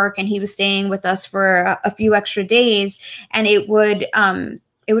for work and he was staying with us for a few extra days, and it would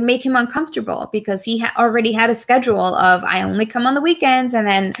make him uncomfortable because he already had a schedule of, I only come on the weekends, and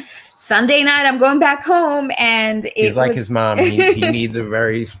then Sunday night I'm going back home. And he's like his mom. He needs a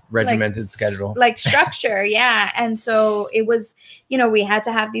very regimented schedule, like structure. Yeah. And so it was, you know, we had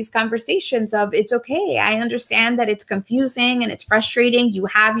to have these conversations of, it's okay. I understand that it's confusing and it's frustrating. You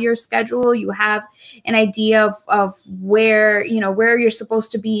have your schedule. You have an idea of where, you know, where you're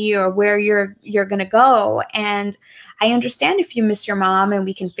supposed to be or where you're going to go. And I understand if you miss your mom, and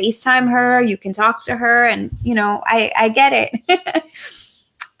we can FaceTime her, you can talk to her, and, you know, I get it.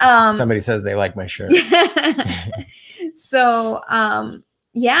 Somebody says they like my shirt. So,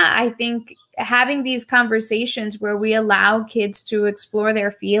 yeah, I think having these conversations where we allow kids to explore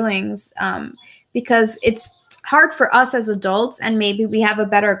their feelings, because it's hard for us as adults, and maybe we have a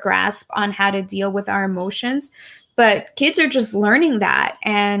better grasp on how to deal with our emotions, but kids are just learning that.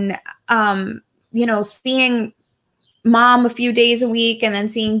 And, you know, seeing mom a few days a week and then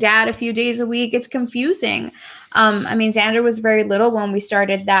seeing dad a few days a week, it's confusing. I mean, Xander was very little when we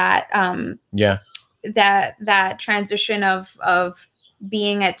started that that transition of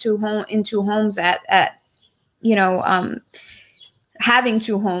being in two homes at you know, having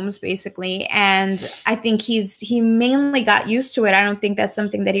two homes basically. And I think he mainly got used to it. I don't think that's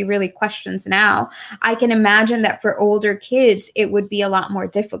something that he really questions now. I can imagine that for older kids, it would be a lot more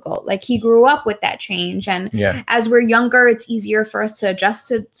difficult. Like, he grew up with that change. And as we're younger, it's easier for us to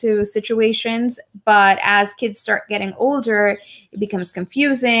adjust to situations. But as kids start getting older, it becomes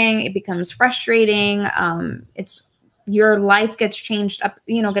confusing. It becomes frustrating. Your life gets changed up,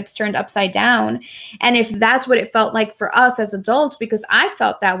 you know, gets turned upside down. And if that's what it felt like for us as adults, because I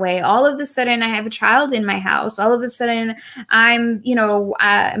felt that way, all of a sudden I have a child in my house. All of a sudden I'm, you know,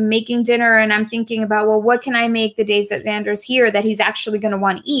 making dinner, and I'm thinking about, well, what can I make the days that Xander's here that he's actually going to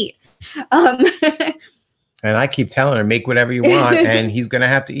want to eat? And I keep telling her, make whatever you want, and he's going to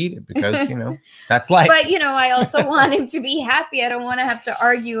have to eat it because, you know, that's life. But, you know, I also want him to be happy. I don't want to have to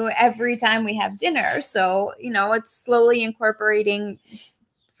argue every time we have dinner. So, you know, it's slowly incorporating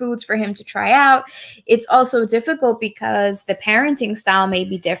foods for him to try out. It's also difficult because the parenting style may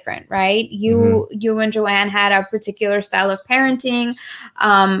be different, right? You and Joanne had a particular style of parenting.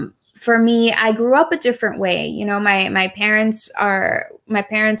 For me, I grew up a different way. You know, my parents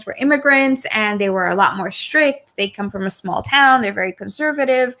were immigrants, and they were a lot more strict. They come from a small town. They're very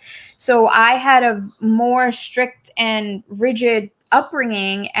conservative. So I had a more strict and rigid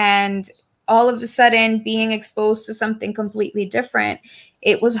upbringing, and all of a sudden being exposed to something completely different,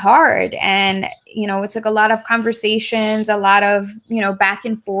 it was hard. And, you know, it took a lot of conversations, a lot of, you know, back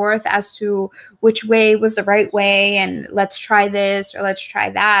and forth as to which way was the right way. And let's try this or let's try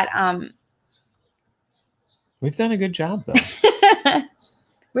that. We've done a good job, though.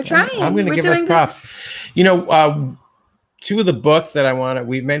 We're trying. I'm going to give us props. You know, two of the books that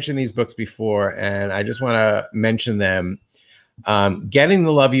we've mentioned these books before, and I just want to mention them. Getting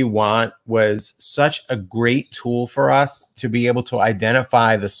the Love You Want was such a great tool for us to be able to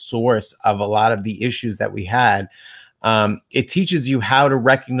identify the source of a lot of the issues that we had. It teaches you how to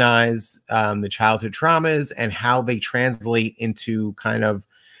recognize the childhood traumas and how they translate into kind of,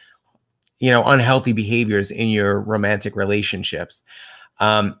 you know, unhealthy behaviors in your romantic relationships.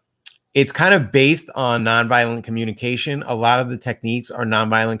 it's kind of based on nonviolent communication. A lot of the techniques are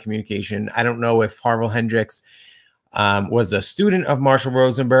nonviolent communication. I don't know if Harville Hendrix was a student of Marshall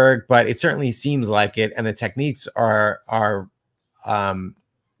Rosenberg, but it certainly seems like it. And the techniques are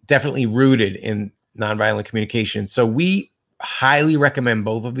definitely rooted in nonviolent communication. So we highly recommend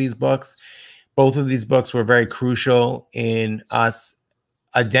both of these books. Both of these books were very crucial in us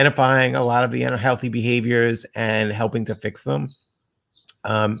identifying a lot of the unhealthy behaviors and helping to fix them.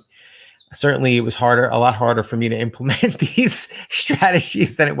 Certainly it was a lot harder for me to implement these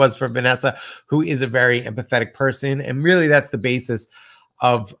strategies than it was for Vanessa, who is a very empathetic person. And really that's the basis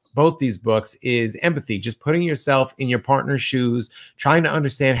of both these books, is empathy, just putting yourself in your partner's shoes, trying to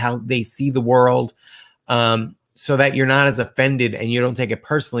understand how they see the world, so that you're not as offended and you don't take it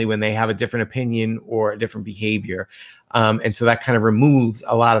personally when they have a different opinion or a different behavior. And so that kind of removes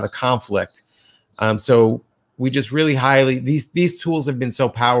a lot of the conflict. So we just really highly, these tools have been so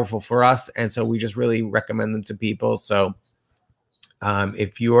powerful for us. And so we just really recommend them to people. So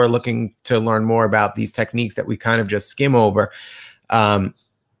if you are looking to learn more about these techniques that we kind of just skim over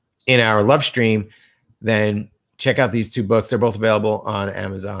in our love stream, then check out these two books. They're both available on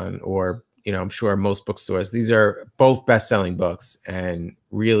Amazon, or, you know, I'm sure most bookstores. These are both best-selling books and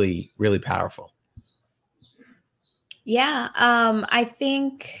really, really powerful. Yeah. I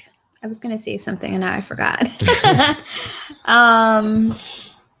think I was going to say something and now I forgot. I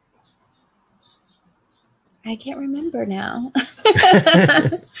can't remember now.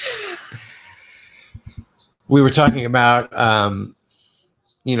 We were talking about,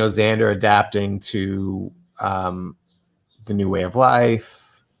 you know, Xander adapting to the new way of life.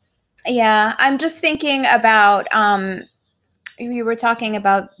 Yeah, I'm just thinking about, we were talking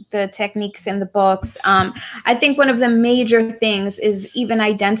about the techniques in the books. I think one of the major things is even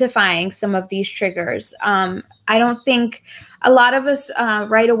identifying some of these triggers. I don't think a lot of us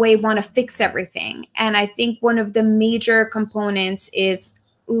right away want to fix everything. And I think one of the major components is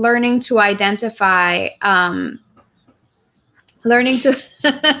learning to identify, learning to...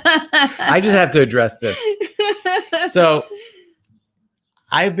 I just have to address this. So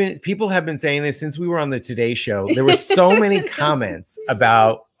people have been saying this since we were on the Today Show. There were so many comments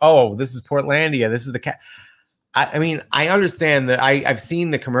about, oh, this is Portlandia. This is the cat. I mean, I understand that I've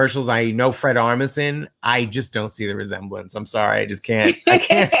seen the commercials. I know Fred Armisen. I just don't see the resemblance. I'm sorry. I just can't. I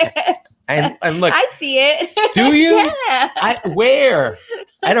can't. And look, I see it. Do you? Yeah. Where?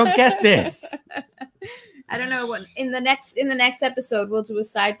 I don't get this. I don't know what in the next episode we'll do a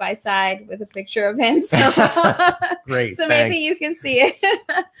side by side with a picture of him. So great. So thanks. maybe you can see it.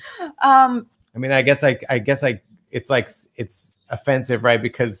 I mean, I guess it's like it's offensive, right?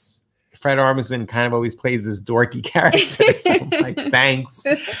 Because Fred Armisen kind of always plays this dorky character. So I'm like,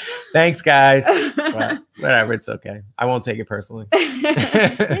 thanks, guys. But whatever, it's okay. I won't take it personally.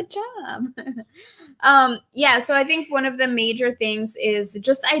 Good job. Yeah, so I think one of the major things is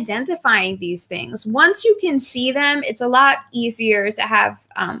just identifying these things. Once you can see them, it's a lot easier to have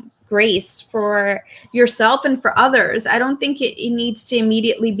grace for yourself and for others. I don't think it needs to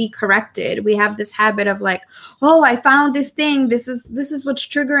immediately be corrected. We have this habit of like, oh, I found this thing. This is what's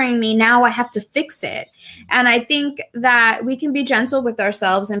triggering me. Now I have to fix it. And I think that we can be gentle with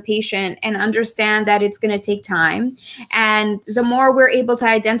ourselves and patient and understand that it's going to take time. And the more we're able to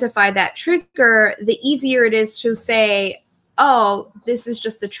identify that trigger, the easier it is to say, oh, this is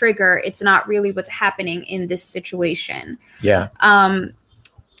just a trigger. It's not really what's happening in this situation. Yeah.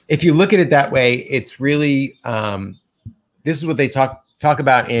 If you look at it that way, it's really, this is what they talk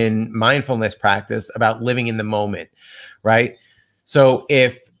about in mindfulness practice, about living in the moment, right? So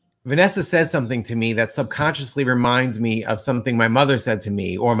if Vanessa says something to me that subconsciously reminds me of something my mother said to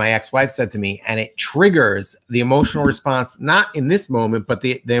me or my ex-wife said to me, and it triggers the emotional response, not in this moment, but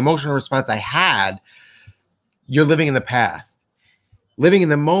the emotional response I had, you're living in the past. Living in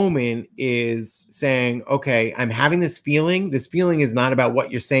the moment is saying, okay, I'm having this feeling. This feeling is not about what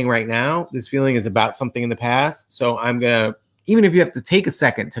you're saying right now. This feeling is about something in the past. So I'm going to, even if you have to take a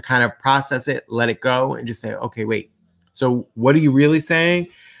second to kind of process it, let it go and just say, okay, wait. So what are you really saying?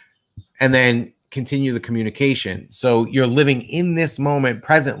 And then continue the communication. So you're living in this moment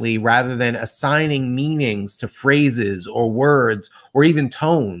presently rather than assigning meanings to phrases or words or even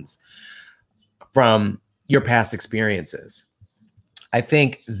tones from your past experiences. I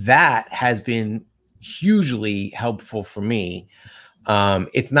think that has been hugely helpful for me.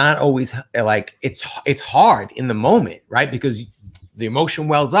 It's not always like it's hard in the moment, right? Because the emotion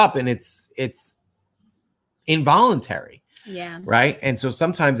wells up and it's involuntary. Yeah. Right. And so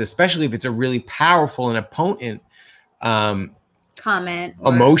sometimes, especially if it's a really powerful and a potent comment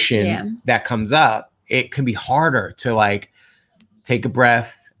emotion that comes up, it can be harder to like take a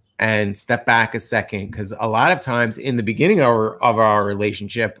breath and step back a second. Because a lot of times in the beginning of our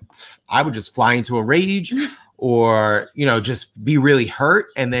relationship, I would just fly into a rage or, you know, just be really hurt.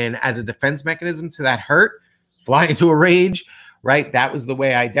 And then as a defense mechanism to that hurt, fly into a rage, right? That was the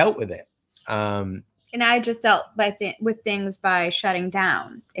way I dealt with it. And I just dealt with things by shutting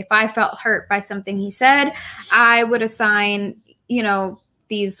down. If I felt hurt by something he said, I would assign, you know,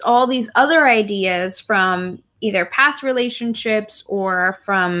 all these other ideas from either past relationships or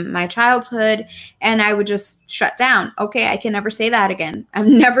from my childhood, and I would just shut down. Okay, I can never say that again.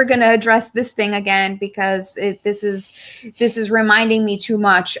 I'm never going to address this thing again because this is reminding me too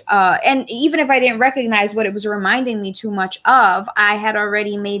much. And even if I didn't recognize what it was reminding me too much of, I had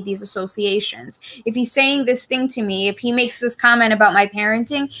already made these associations. If he's saying this thing to me, if he makes this comment about my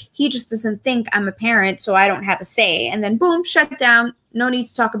parenting, he just doesn't think I'm a parent, so I don't have a say. And then boom, shut down. No need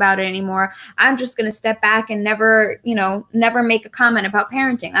to talk about it anymore. I'm just going to step back and never make a comment about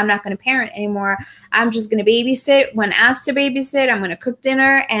parenting. I'm not going to parent anymore. I'm just going to babysit when asked to babysit. I'm going to cook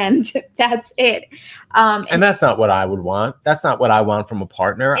dinner, and that's it. And that's not what I would want. That's not what I want from a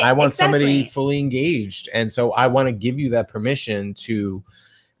partner. I want somebody fully engaged. And so I want to give you that permission to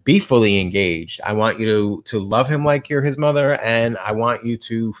be fully engaged. I want you to love him like you're his mother. And I want you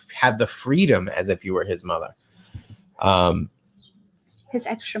to have the freedom as if you were his mother. His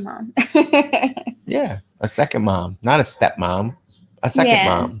extra mom. Yeah, a second mom, not a stepmom, a second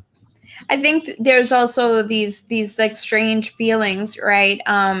mom. I think there's also these like strange feelings, right?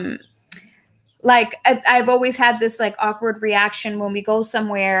 Like I've always had this like awkward reaction when we go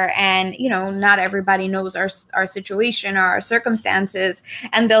somewhere and, you know, not everybody knows our situation or our circumstances.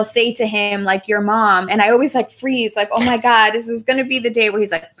 And they'll say to him, like, your mom. And I always like freeze, like, oh my God, this is going to be the day where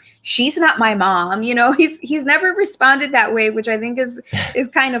he's like, she's not my mom. You know, he's never responded that way, which I think is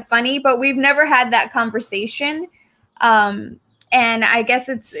kind of funny, but we've never had that conversation. And I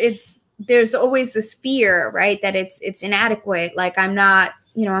guess there's always this fear, right? That it's inadequate. Like I'm not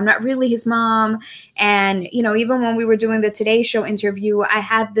really his mom. And, you know, even when we were doing the Today Show interview, I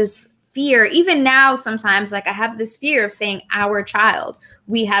had this fear. Even now, sometimes, like I have this fear of saying our child.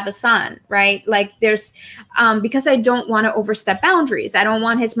 We have a son, right? Like there's, because I don't want to overstep boundaries. I don't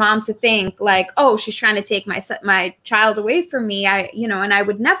want his mom to think like, oh, she's trying to take my child away from me. And I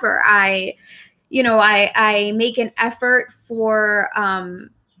would never. I make an effort for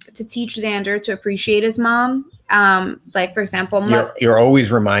to teach Xander to appreciate his mom. Like, for example, you're always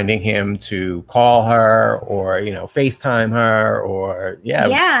reminding him to call her or, you know, FaceTime her or,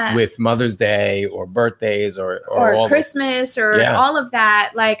 with Mother's Day or birthdays or Christmas or all of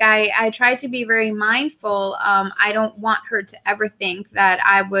that. Like, I try to be very mindful. I don't want her to ever think that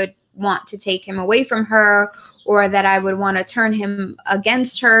I would want to take him away from her or that I would want to turn him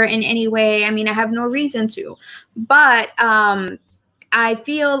against her in any way. I mean, I have no reason to, but, I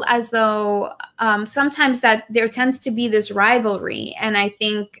feel as though sometimes that there tends to be this rivalry. And I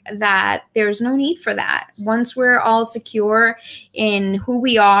think that there's no need for that. Once we're all secure in who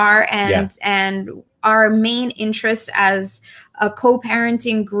we are and our main interest as a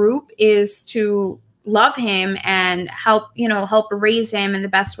co-parenting group is to love him and help raise him in the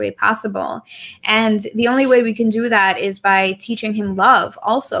best way possible. And the only way we can do that is by teaching him love,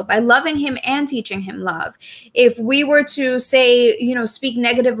 also by loving him and teaching him love. If we were to say, you know, speak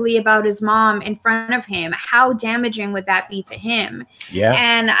negatively about his mom in front of him, how damaging would that be to him? Yeah.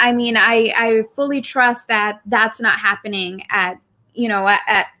 And I mean, I fully trust that that's not happening at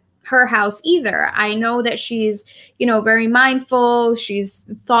her house either. I know that she's, you know, very mindful.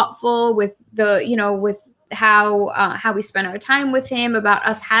 She's thoughtful with with how we spend our time with him, about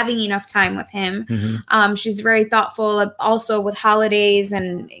us having enough time with him. Mm-hmm. She's very thoughtful also with holidays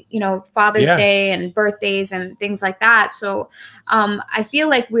and, you know, Father's Day and birthdays and things like that. So I feel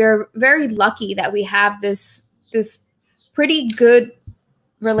like we're very lucky that we have this pretty good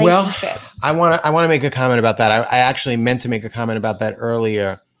relationship. Well, I want to make a comment about that. I actually meant to make a comment about that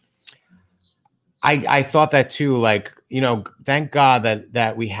earlier. I thought that too, like, you know, thank God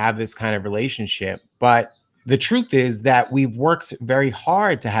that we have this kind of relationship. But the truth is that we've worked very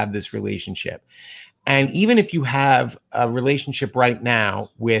hard to have this relationship. And even if you have a relationship right now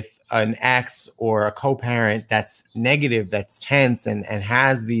with an ex or a co-parent that's negative, that's tense and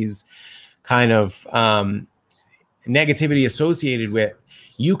has these kind of negativity associated with,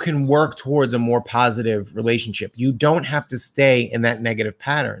 you can work towards a more positive relationship. You don't have to stay in that negative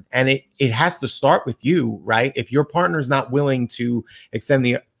pattern. And it has to start with you, right? If your partner is not willing to extend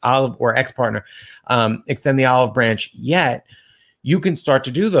the olive, or ex-partner, extend the olive branch yet, you can start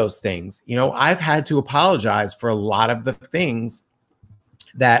to do those things. You know, I've had to apologize for a lot of the things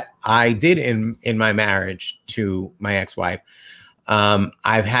that I did in my marriage to my ex-wife.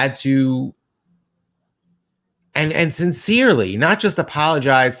 I've had to, and sincerely, not just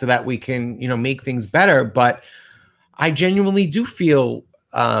apologize so that we can, make things better, but I genuinely do feel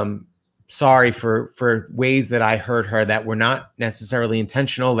sorry for ways that I hurt her that were not necessarily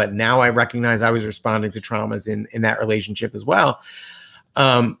intentional, that now I recognize I was responding to traumas in that relationship as well.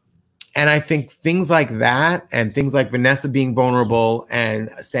 And I think things like that, and things like Vanessa being vulnerable and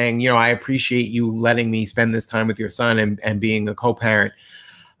saying, I appreciate you letting me spend this time with your son and being a co-parent.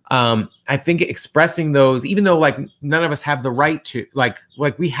 I think expressing those, even though like none of us have the right to, like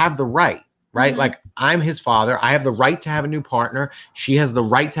we have the right, right? Mm-hmm. Like I'm his father. I have the right to have a new partner. She has the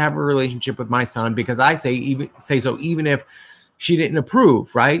right to have a relationship with my son, because I say so even if she didn't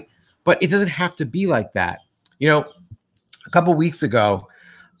approve, right? But it doesn't have to be like that. A couple weeks ago,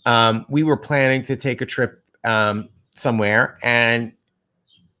 we were planning to take a trip somewhere, and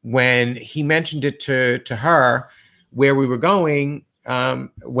when he mentioned it to her where we were going,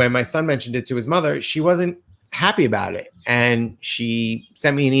 when my son mentioned it to his mother, she wasn't happy about it, and she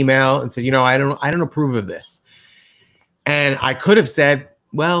sent me an email and said, I don't approve of this. And I could have said,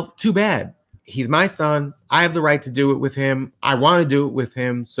 well, too bad. He's my son. I have the right to do it with him. I want to do it with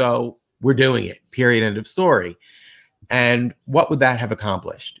him, so we're doing it. Period. End of story. And what would that have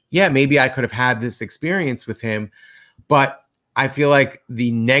accomplished? Yeah, maybe I could have had this experience with him, but I feel like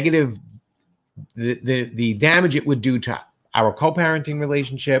the negative, the damage it would do to our co-parenting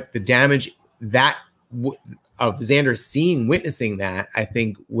relationship, the damage that of Xander witnessing that, I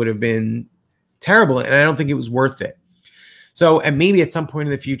think would have been terrible. And I don't think it was worth it. So, and maybe at some point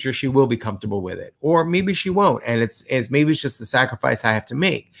in the future, she will be comfortable with it, or maybe she won't. And maybe it's just the sacrifice I have to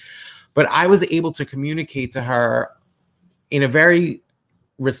make. But I was able to communicate to her in a very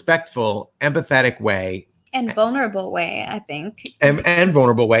respectful, empathetic way. And vulnerable way, I think. And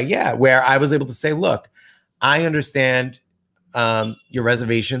vulnerable way, yeah. Where I was able to say, look, I understand your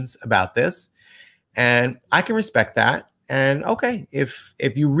reservations about this, and I can respect that. And okay, if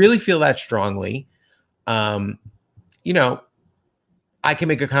you really feel that strongly, I can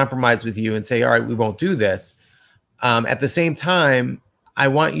make a compromise with you and say, all right, we won't do this. At the same time, I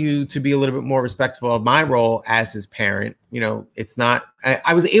want you to be a little bit more respectful of my role as his parent. It's not,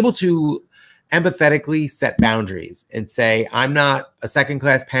 I was able to empathetically set boundaries and say, I'm not a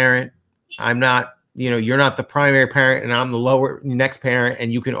second-class parent. I'm not, you're not the primary parent and I'm the next parent,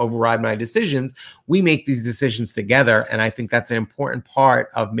 and you can override my decisions. We make these decisions together. And I think that's an important part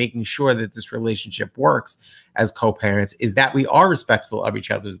of making sure that this relationship works as co-parents, is that we are respectful of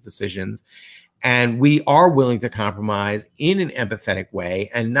each other's decisions. And we are willing to compromise in an empathetic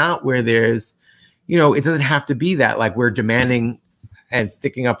way, and not where there's, it doesn't have to be that like we're demanding and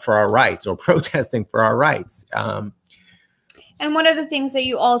sticking up for our rights or protesting for our rights. And one of the things that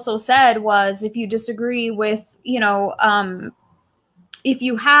you also said was, if you disagree with, if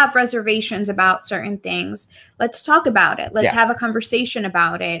you have reservations about certain things, let's talk about it. Let's have a conversation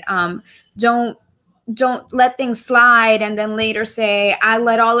about it. Don't let things slide and then later say, I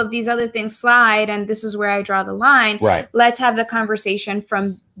let all of these other things slide and this is where I draw the line. Right. Let's have the conversation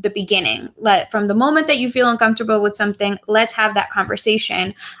from the beginning. From the moment that you feel uncomfortable with something, let's have that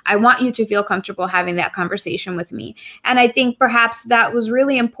conversation. I want you to feel comfortable having that conversation with me. And I think perhaps that was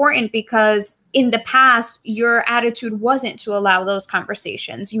really important, because in the past, your attitude wasn't to allow those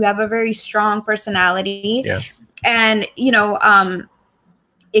conversations. You have a very strong personality. Yeah. And,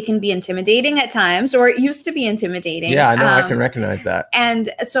 it can be intimidating at times, or it used to be intimidating. Yeah, I know. I can recognize that.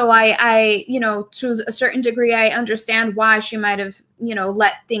 And so I, to a certain degree, I understand why she might have,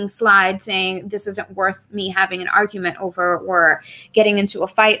 let things slide, saying this isn't worth me having an argument over or getting into a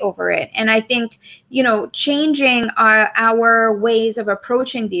fight over it. And I think, changing our ways of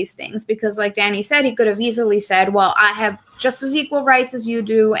approaching these things, because like Danny said, he could have easily said, well, I have just as equal rights as you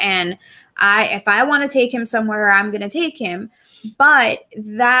do. And if I want to take him somewhere, I'm going to take him. But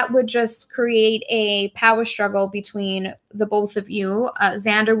that would just create a power struggle between the both of you.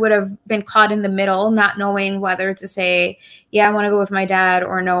 Xander would have been caught in the middle, not knowing whether to say, yeah, I want to go with my dad,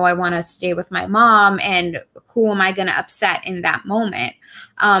 or no, I want to stay with my mom. And who am I going to upset in that moment?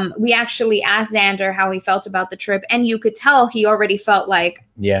 We actually asked Xander how he felt about the trip, and you could tell he already felt like,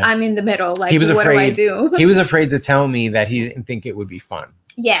 I'm in the middle. Like, what do I do? He was afraid to tell me that he didn't think it would be fun.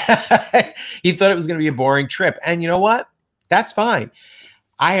 Yeah. He thought it was going to be a boring trip. And you know what? That's fine.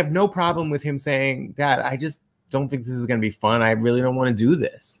 I have no problem with him saying, Dad, I just don't think this is going to be fun. I really don't want to do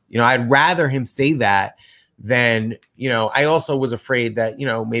this. I'd rather him say that than, I also was afraid that,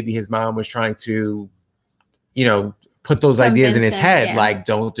 maybe his mom was trying to, put those ideas in his head, like,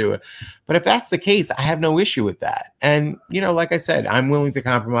 don't do it. But if that's the case, I have no issue with that. And, like I said, I'm willing to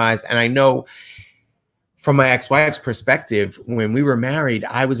compromise. And I know from my ex-wife's perspective, when we were married,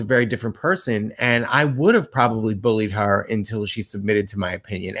 I was a very different person, and I would have probably bullied her until she submitted to my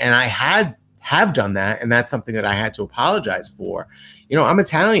opinion. And I have done that, and that's something that I had to apologize for. You know, I'm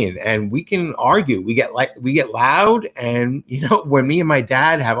Italian, and we can argue. We get loud, and you know, when me and my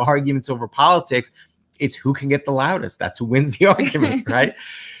dad have arguments over politics, it's who can get the loudest. That's who wins the argument, right?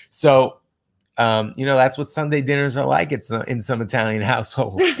 So, you know, that's what Sunday dinners are like. It's in some Italian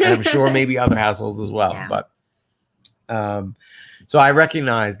households, and I'm sure maybe other households as well. Yeah. But so I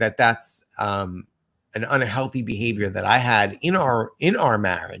recognize that that's an unhealthy behavior that I had in our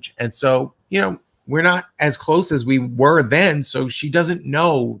marriage, and so, you know, we're not as close as we were then. So she doesn't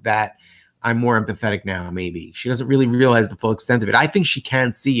know that I'm more empathetic now. Maybe she doesn't really realize the full extent of it. I think she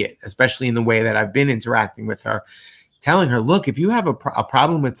can see it, especially in the way that I've been interacting with her, telling her, look, if you have a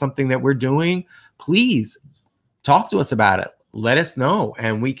problem with something that we're doing, please talk to us about it. Let us know.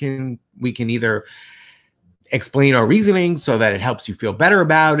 And we can either explain our reasoning so that it helps you feel better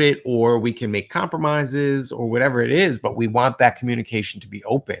about it, or we can make compromises or whatever it is. But we want that communication to be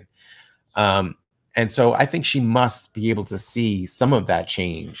open. And so I think she must be able to see some of that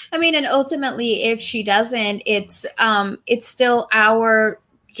change. I mean, and ultimately, if she doesn't, it's still our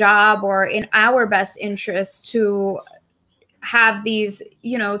job or in our best interest to have these,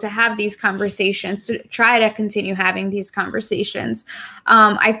 you know, to have these conversations, to try to continue having these conversations.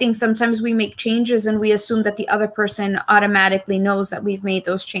 I think sometimes we make changes and we assume that the other person automatically knows that we've made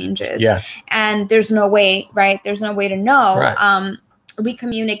those changes. Yeah. And there's no way, right? There's no way to know. Right. We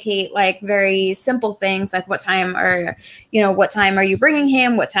communicate like very simple things, like what time are you bringing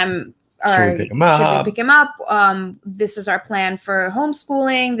him? What time should we pick him up? This is our plan for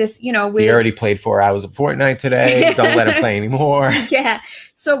homeschooling. This, you know, we already played 4 hours of Fortnite today. Don't let him play anymore. Yeah.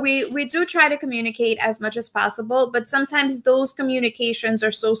 So we do try to communicate as much as possible, but sometimes those communications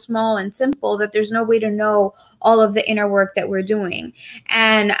are so small and simple that there's no way to know all of the inner work that we're doing.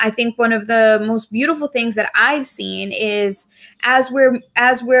 And I think one of the most beautiful things that I've seen is as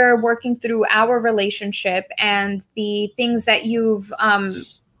we're working through our relationship and the things that you've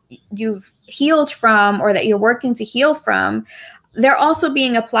healed from, or that you're working to heal from, they're also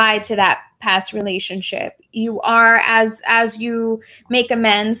being applied to that past relationship. You are, as you make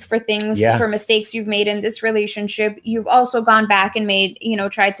amends for things, for mistakes you've made in this relationship, you've also gone back and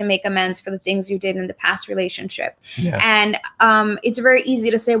tried to make amends for the things you did in the past relationship. Yeah. And it's very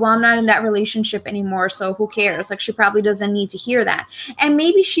easy to say, well, I'm not in that relationship anymore, so who cares? Like, she probably doesn't need to hear that. And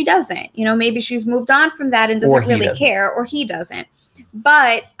maybe she doesn't, you know, maybe she's moved on from that and doesn't really care, or he doesn't.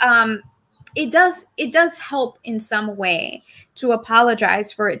 But it does help in some way to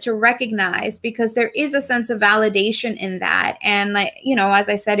apologize for it, to recognize, because there is a sense of validation in that. And, like, you know, as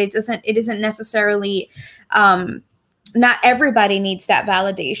I said, it isn't necessarily, not everybody needs that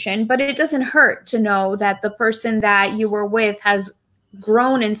validation, but it doesn't hurt to know that the person that you were with has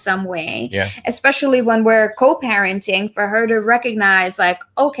grown in some way. Yeah. Especially when we're co-parenting, for her to recognize, like,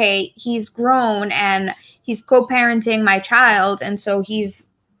 okay, he's grown and he's co-parenting my child, and so he's,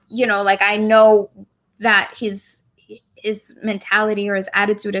 you know, like, I know that his mentality or his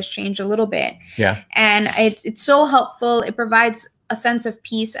attitude has changed a little bit. Yeah. And it's so helpful. It provides a sense of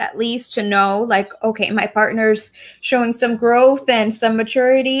peace, at least, to know, like, okay, my partner's showing some growth and some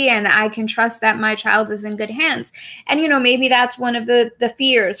maturity, and I can trust that my child is in good hands. And, you know, maybe that's one of the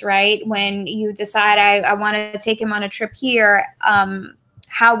fears, right? When you decide, I want to take him on a trip here,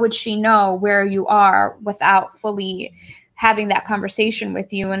 how would she know where you are without fully having that conversation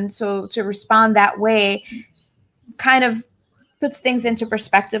with you? And so to respond that way kind of puts things into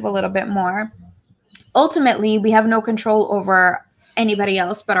perspective a little bit more. Ultimately, we have no control over anybody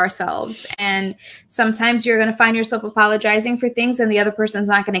else but ourselves. And sometimes you're going to find yourself apologizing for things and the other person's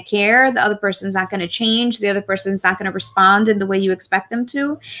not going to care. The other person's not going to change. The other person's not going to respond in the way you expect them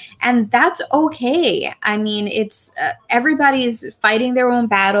to. And that's okay. I mean, it's everybody's fighting their own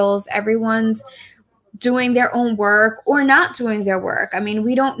battles. Everyone's doing their own work or not doing their work. I mean,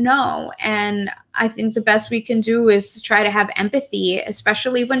 we don't know. And I think the best we can do is to try to have empathy,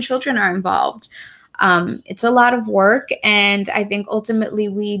 especially when children are involved. It's a lot of work. And I think ultimately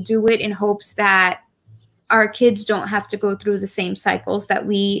we do it in hopes that our kids don't have to go through the same cycles that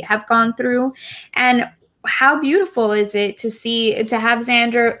we have gone through. And how beautiful is it to have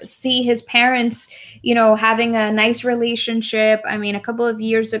Xander see his parents, you know, having a nice relationship. I mean, a couple of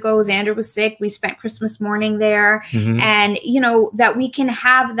years ago, Xander was sick. We spent Christmas morning there. Mm-hmm. And, you know, that we can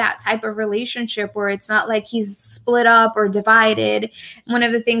have that type of relationship where it's not like he's split up or divided. One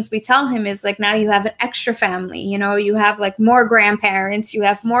of the things we tell him is, like, now you have an extra family, you know, you have like more grandparents, you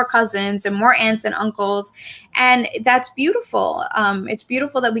have more cousins and more aunts and uncles. And that's beautiful. It's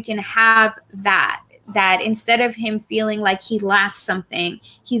beautiful that we can have that. that instead of him feeling like he lacks something,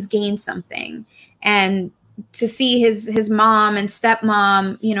 he's gained something. And to see his mom and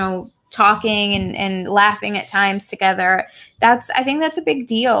stepmom, you know, talking and laughing at times together, I think that's a big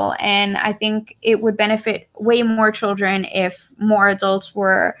deal. And I think it would benefit way more children if more adults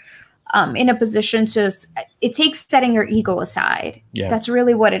were in a position to, it takes setting your ego aside. Yeah. That's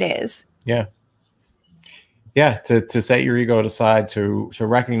really what it is. Yeah. Yeah. To set your ego aside, to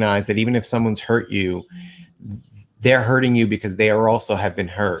recognize that even if someone's hurt you, they're hurting you because they are also have been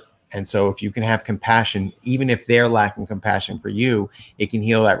hurt. And so if you can have compassion, even if they're lacking compassion for you, it can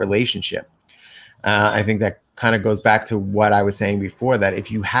heal that relationship. I think that kind of goes back to what I was saying before, that if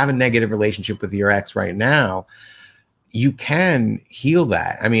you have a negative relationship with your ex right now, you can heal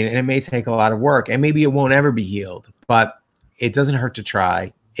that. I mean, and it may take a lot of work, and maybe it won't ever be healed, but it doesn't hurt to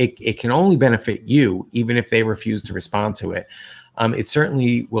try. It can only benefit you, even if they refuse to respond to it. It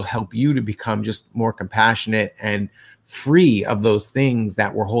certainly will help you to become just more compassionate and free of those things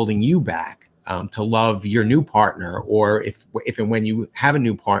that were holding you back, to love your new partner, or if and when you have a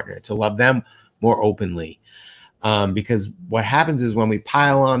new partner, to love them more openly. Because what happens is when we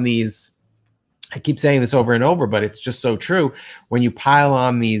pile on these, I keep saying this over and over, but it's just so true. When you pile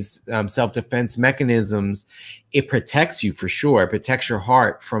on these self-defense mechanisms, it protects you for sure. It protects your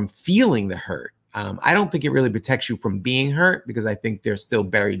heart from feeling the hurt. I don't think it really protects you from being hurt, because I think they're still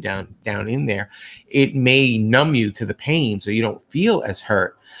buried down in there. It may numb you to the pain so you don't feel as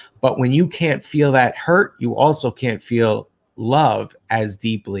hurt. But when you can't feel that hurt, you also can't feel love as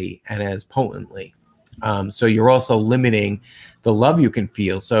deeply and as potently. So you're also limiting the love you can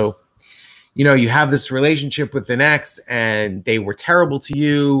feel. So, you know, you have this relationship with an ex and they were terrible to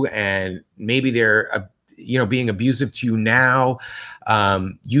you, and maybe they're being abusive to you now,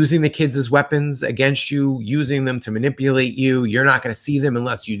 using the kids as weapons against you, using them to manipulate you. You're not going to see them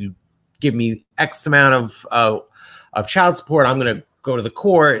unless you give me X amount of child support. I'm going to go to the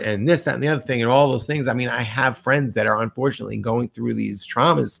court and this, that, and the other thing, and all those things. I mean, I have friends that are unfortunately going through these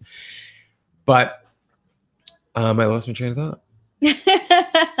traumas, but I lost my train of thought.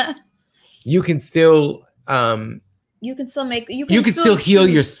 You can still you can still heal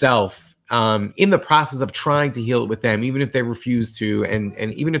yourself in the process of trying to heal it with them, even if they refuse to, and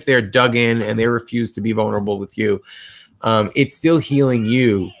even if they're dug in and they refuse to be vulnerable with you, it's still healing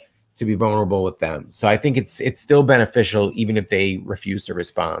you to be vulnerable with them. So I think it's still beneficial, even if they refuse to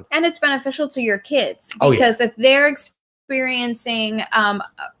respond. And it's beneficial to your kids, because if they're experiencing, a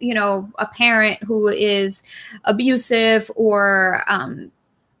parent who is abusive, or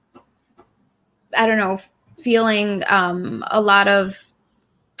I don't know, feeling a lot of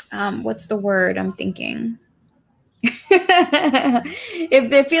what's the word I'm thinking?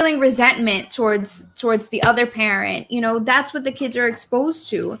 If they're feeling resentment towards the other parent, that's what the kids are exposed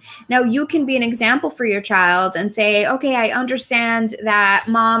to. Now, you can be an example for your child and say, okay, I understand that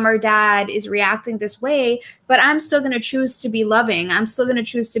mom or dad is reacting this way, but I'm still going to choose to be loving. I'm still going to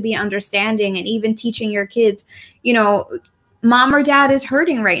choose to be understanding, and even teaching your kids, mom or dad is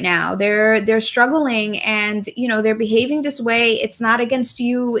hurting right now. They're struggling, and they're behaving this way. It's not against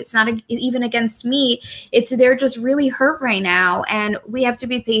you. It's not even against me. They're just really hurt right now, and we have to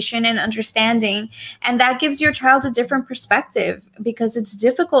be patient and understanding. And that gives your child a different perspective, because it's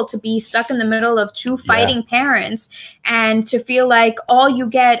difficult to be stuck in the middle of two fighting parents, and to feel like all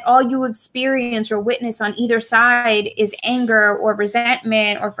you experience or witness on either side is anger or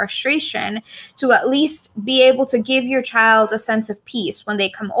resentment or frustration. To at least be able to give your child a sense of peace when they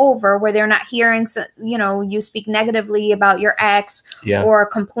come over, where they're not hearing, you speak negatively about your ex, or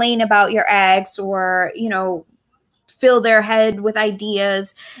complain about your ex, or, fill their head with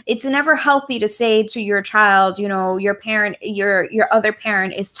ideas. It's never healthy to say to your child, your parent, your other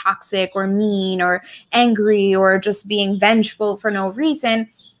parent is toxic or mean or angry or just being vengeful for no reason.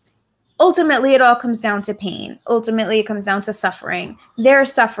 Ultimately, it all comes down to pain. Ultimately, it comes down to suffering. They're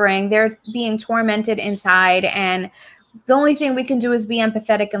suffering. They're being tormented inside, and the only thing we can do is be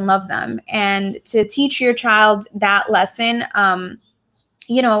empathetic and love them. And to teach your child that lesson,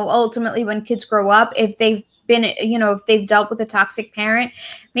 ultimately when kids grow up, if they've been, if they've dealt with a toxic parent,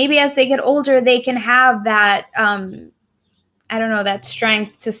 maybe as they get older, they can have that, that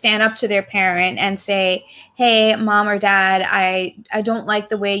strength to stand up to their parent and say, hey, mom or dad, I don't like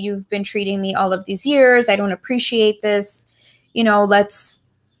the way you've been treating me all of these years. I don't appreciate this. Let's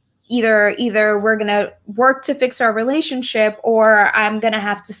either we're going to work to fix our relationship, or I'm going to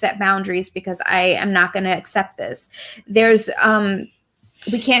have to set boundaries because I am not going to accept this. There's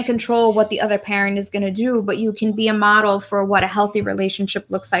we can't control what the other parent is going to do, but you can be a model for what a healthy relationship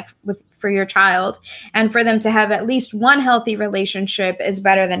looks like for your child. And for them to have at least one healthy relationship is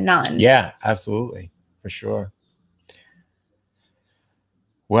better than none. Yeah, absolutely. For sure.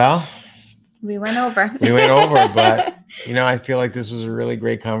 Well, we went over. But I feel like this was a really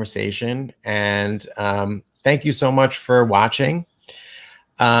great conversation, and thank you so much for watching.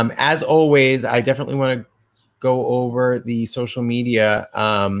 As always, I definitely want to go over the social media.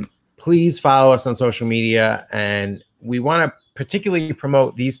 Please follow us on social media, and we want to particularly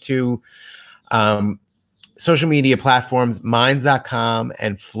promote these two social media platforms, Minds.com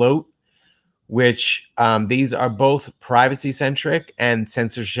and Float, which these are both privacy-centric and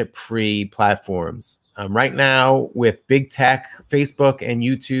censorship-free platforms. Right now, with big tech, Facebook and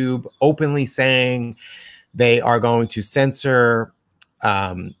YouTube openly saying they are going to censor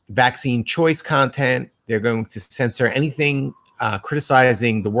vaccine choice content. They're going to censor anything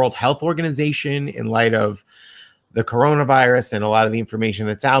criticizing the World Health Organization in light of the coronavirus and a lot of the information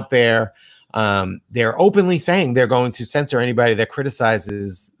that's out there. They're openly saying they're going to censor anybody that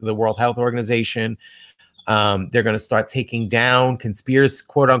criticizes the World Health Organization. They're going to start taking down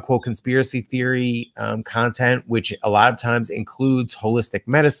quote unquote conspiracy theory content, which a lot of times includes holistic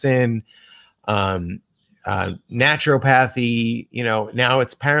medicine, naturopathy. Now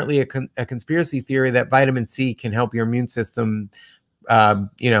it's apparently a conspiracy theory that vitamin C can help your immune system,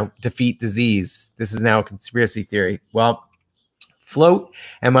 defeat disease. This is now a conspiracy theory. Well, Float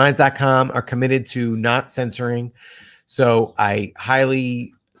and Minds.com are committed to not censoring. So I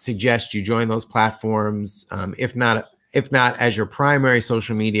highly suggest you join those platforms. If not as your primary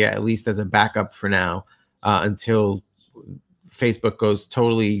social media, at least as a backup for now, until Facebook goes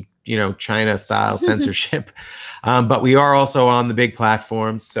totally, China style censorship. But we are also on the big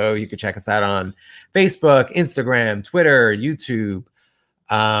platforms. So you can check us out on Facebook, Instagram, Twitter, YouTube.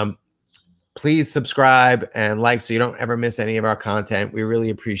 Please subscribe and like so you don't ever miss any of our content. We really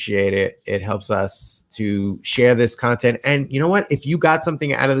appreciate it. It helps us to share this content. And you know what? If you got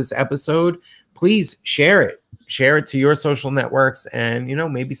something out of this episode, please share it. Share it to your social networks. And,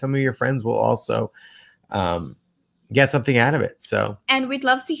 maybe some of your friends will also get something out of it. And we'd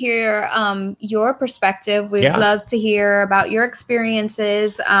love to hear your perspective. We'd love to hear about your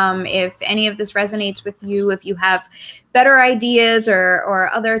experiences. If any of this resonates with you, if you have better ideas or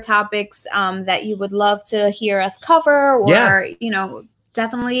other topics that you would love to hear us cover, or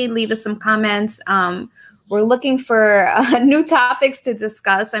definitely leave us some comments. We're looking for new topics to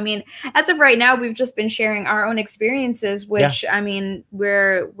discuss. I mean, as of right now, we've just been sharing our own experiences, which, I mean,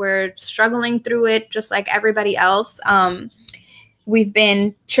 we're struggling through it just like everybody else. We've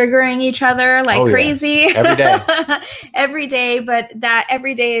been triggering each other like crazy every day. Every day. But that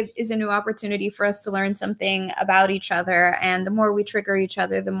every day is a new opportunity for us to learn something about each other. And the more we trigger each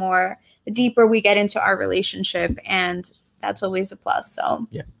other, the deeper we get into our relationship. And that's always a plus. So,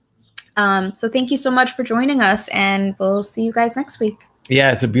 so thank you so much for joining us, and we'll see you guys next week.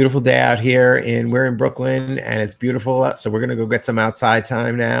 Yeah, it's a beautiful day out here, we're in Brooklyn, and it's beautiful. So we're going to go get some outside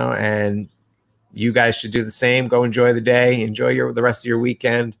time now, and you guys should do the same. Go enjoy the day, enjoy the rest of your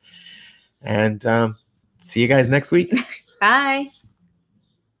weekend, and see you guys next week. Bye.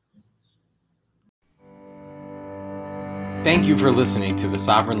 Thank you for listening to the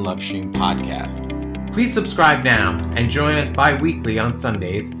Sovereign Love Stream podcast. Please subscribe now and join us bi-weekly on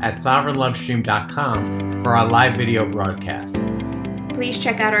Sundays at sovereignlovestream.com for our live video broadcast. Please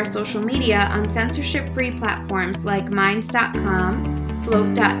check out our social media on censorship-free platforms like Minds.com,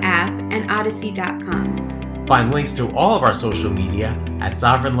 Float.app, and Odyssey.com. Find links to all of our social media at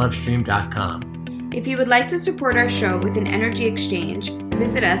sovereignlovestream.com. If you would like to support our show with an energy exchange,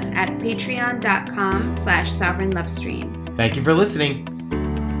 visit us at patreon.com/sovereignlovestream. Thank you for listening.